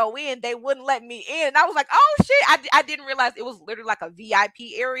tried to go in, they wouldn't let me in. And I was like, oh shit, I didn't realize it was literally like a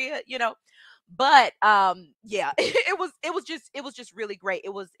VIP area. But yeah, it was just really great.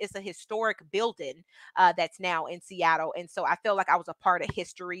 It's a historic building that's now in Seattle, and so I feel like I was a part of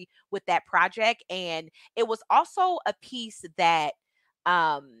history with that project. And it was also a piece that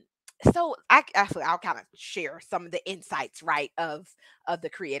um So I'll kind of share some of the insights, right, of the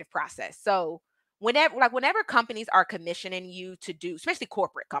creative process. So whenever companies are commissioning you to do, especially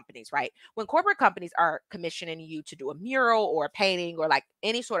corporate companies, right, when corporate companies are commissioning you to do a mural or a painting or like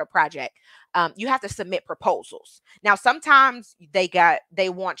any sort of project, you have to submit proposals. Now sometimes they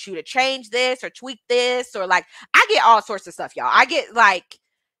want you to change this or tweak this, or like I get all sorts of stuff, y'all. I get like,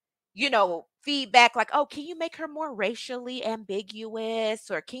 feedback like, "Oh, can you make her more racially ambiguous?"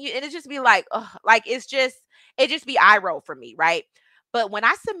 Or can you, and it just be like, ugh, like it just be eye roll for me, right? But when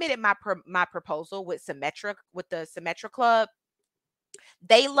I submitted my proposal with the Symmetra Club,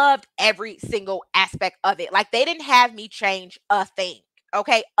 they loved every single aspect of it. Like they didn't have me change a thing.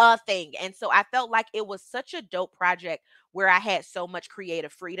 Okay, a thing. And so I felt like it was such a dope project where I had so much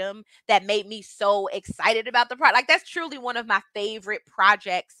creative freedom that made me so excited about the project. Like that's truly one of my favorite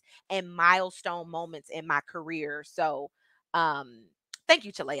projects and milestone moments in my career. So, um thank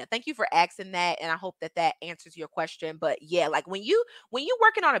you, Talaya. Thank you for asking that, and I hope that that answers your question. But yeah, like when you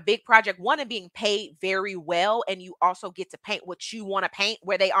working on a big project, one and being paid very well, and you also get to paint what you want to paint,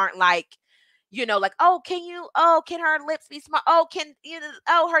 where they aren't like, like, can her lips be small? Oh,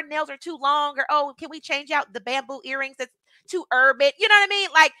 her nails are too long, or oh, can we change out the bamboo earrings? That's too urban. You know what I mean?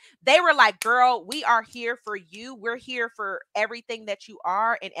 Like they were like, girl, we are here for you. We're here for everything that you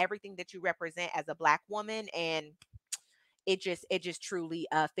are and everything that you represent as a Black woman. And it just truly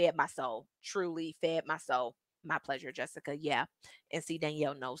fed my soul. Truly fed my soul. My pleasure, Jessica. Yeah. And see,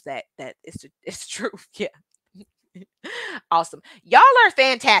 Danielle knows that it's true. Yeah. Awesome. Y'all are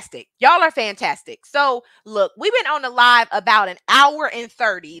fantastic. Y'all are fantastic. So, look, we've been on the live about an hour and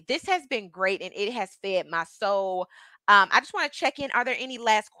 30. This has been great and it has fed my soul. I just want to check in. Are there any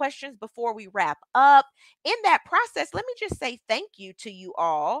last questions before we wrap up? In that process, let me just say thank you to you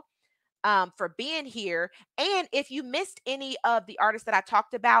all for being here. And if you missed any of the artists that I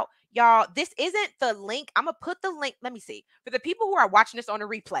talked about, y'all, this isn't the link. I'm going to put the link. Let me see. For the people who are watching this on a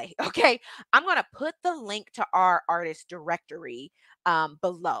replay, okay, I'm going to put the link to our artist directory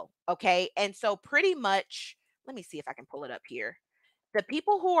below. Okay. And so pretty much, let me see if I can pull it up here. The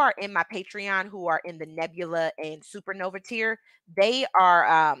people who are in my Patreon, who are in the Nebula and Supernova tier, they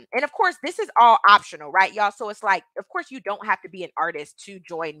are and of course this is all optional, right, y'all? So it's like, of course you don't have to be an artist to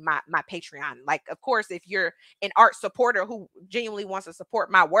join my Patreon. Like, of course, if you're an art supporter who genuinely wants to support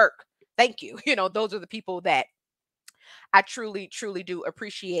my work, thank you. Those are the people that I truly, truly do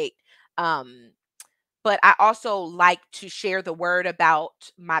appreciate. Um, but I also like to share the word about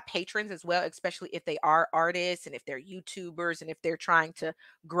my patrons as well, especially if they are artists and if they're YouTubers and if they're trying to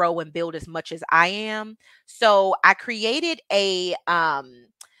grow and build as much as I am. So I created a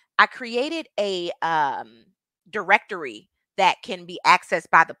directory that can be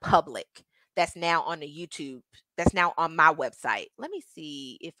accessed by the public, that's now on the YouTube, that's now on my website. Let me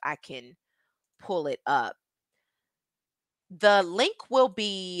see if I can pull it up. The link will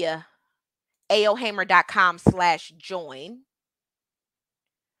be aohamer.com/join.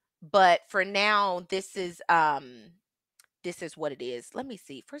 But for now, this is what it is. Let me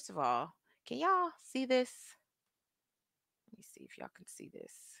see. First of all, can y'all see this? Let me see if y'all can see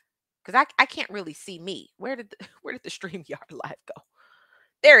this. Because I can't really see me. Where did the StreamYard live go?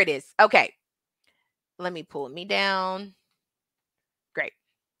 There it is. Okay. Let me pull me down. Great.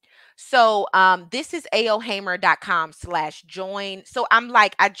 So this is aohamer.com/join. So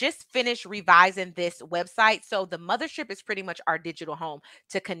I just finished revising this website. So the mothership is pretty much our digital home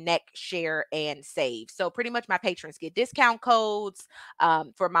to connect, share, and save. So pretty much my patrons get discount codes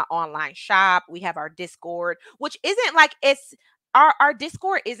for my online shop. We have our Discord, which isn't like it's our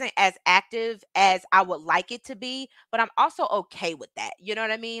Discord isn't as active as I would like it to be, but I'm also okay with that. You know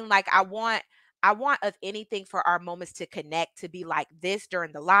what I mean? Like I want of anything for our moments to connect to be like this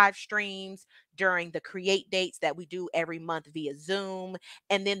during the live streams, during the create dates that we do every month via Zoom.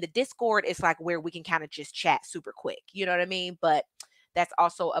 And then the Discord is like where we can kind of just chat super quick. You know what I mean? But that's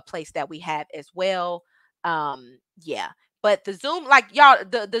also a place that we have as well. Yeah. But the Zoom, like y'all,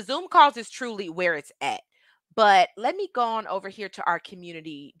 the Zoom calls is truly where it's at. But let me go on over here to our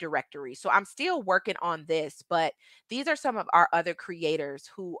community directory. So I'm still working on this, but these are some of our other creators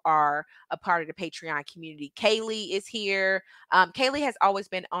who are a part of the Patreon community. Kaylee is here. Kaylee has always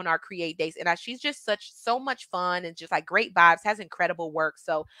been on our create days, and she's just so much fun and just like great vibes, has incredible work.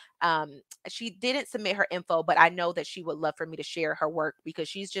 So she didn't submit her info, but I know that she would love for me to share her work because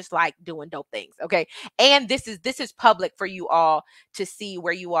she's just like doing dope things. Okay. And this is public for you all to see,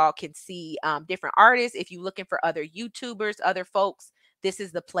 where you all can see different artists. If you're looking for other YouTubers, other folks, this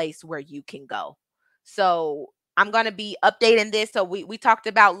is the place where you can go. So I'm gonna be updating this. So we talked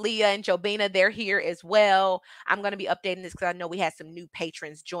about Leah and Jobina. They're here as well. I'm gonna be updating this because I know we had some new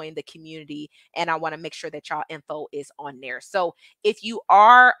patrons join the community, and I want to make sure that y'all info is on there. So if you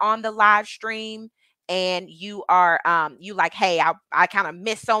are on the live stream and you are you like, hey, I kind of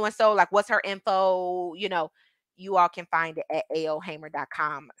miss so and so, like what's her info, you all can find it at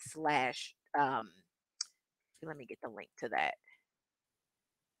aohamer.com slash let me get the link to that.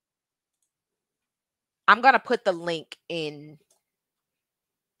 I'm gonna put the link in.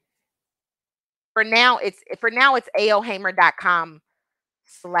 For now it's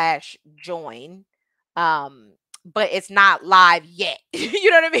aohamer.com/join. Um, but it's not live yet. You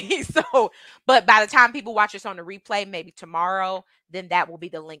know what I mean? So, but by the time people watch this on the replay, maybe tomorrow, then that will be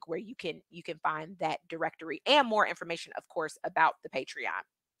the link where you can find that directory and more information, of course, about the Patreon.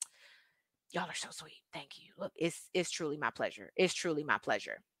 Y'all are so sweet. Thank you. Look, it's truly my pleasure. It's truly my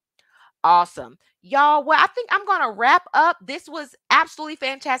pleasure. Awesome. Y'all, well, I think I'm going to wrap up. This was absolutely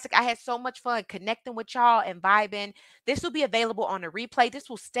fantastic. I had so much fun connecting with y'all and vibing. This will be available on a replay.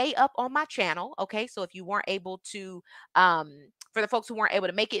 This will stay up on my channel. Okay. So if you weren't able to, for the folks who weren't able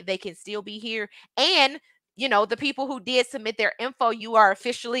to make it, they can still be here. And the people who did submit their info, you are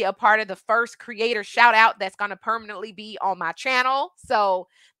officially a part of the first creator shout out that's going to permanently be on my channel. So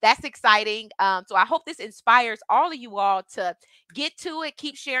that's exciting. So I hope this inspires all of you all to get to it.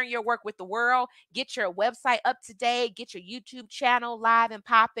 Keep sharing your work with the world. Get your website up to date. Get your YouTube channel live and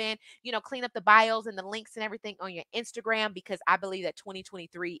popping. Clean up the bios and the links and everything on your Instagram, because I believe that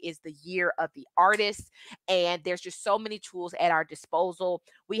 2023 is the year of the artist. And there's just so many tools at our disposal.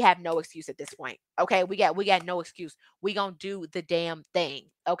 We have no excuse at this point. Okay. We got no excuse. We gonna do the damn thing.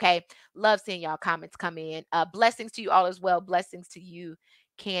 Okay. Love seeing y'all comments come in. Blessings to you all as well. Blessings to you,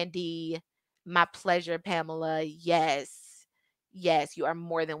 Candy. My pleasure, Pamela. Yes. Yes, you are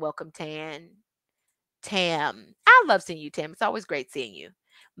more than welcome, Tam. I love seeing you, Tam. It's always great seeing you.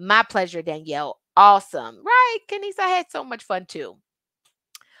 My pleasure, Danielle. Awesome. Right, Kenise, I had so much fun too.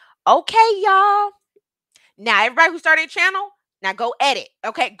 Okay, y'all. Now, everybody who started a channel, now go edit.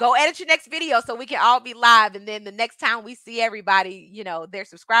 Okay, go edit your next video so we can all be live. And then the next time we see everybody, their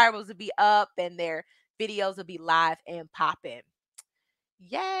subscribers will be up and their videos will be live and popping.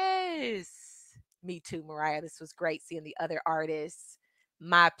 Yes. Me too, Mariah. This was great seeing the other artists.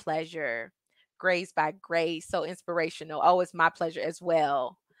 My pleasure. Grace by Grace. So inspirational. Oh, it's my pleasure as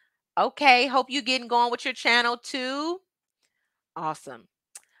well. Okay. Hope you getting going with your channel too. Awesome.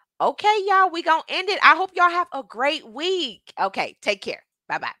 Okay, y'all. We gonna end it. I hope y'all have a great week. Okay. Take care.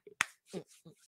 Bye-bye.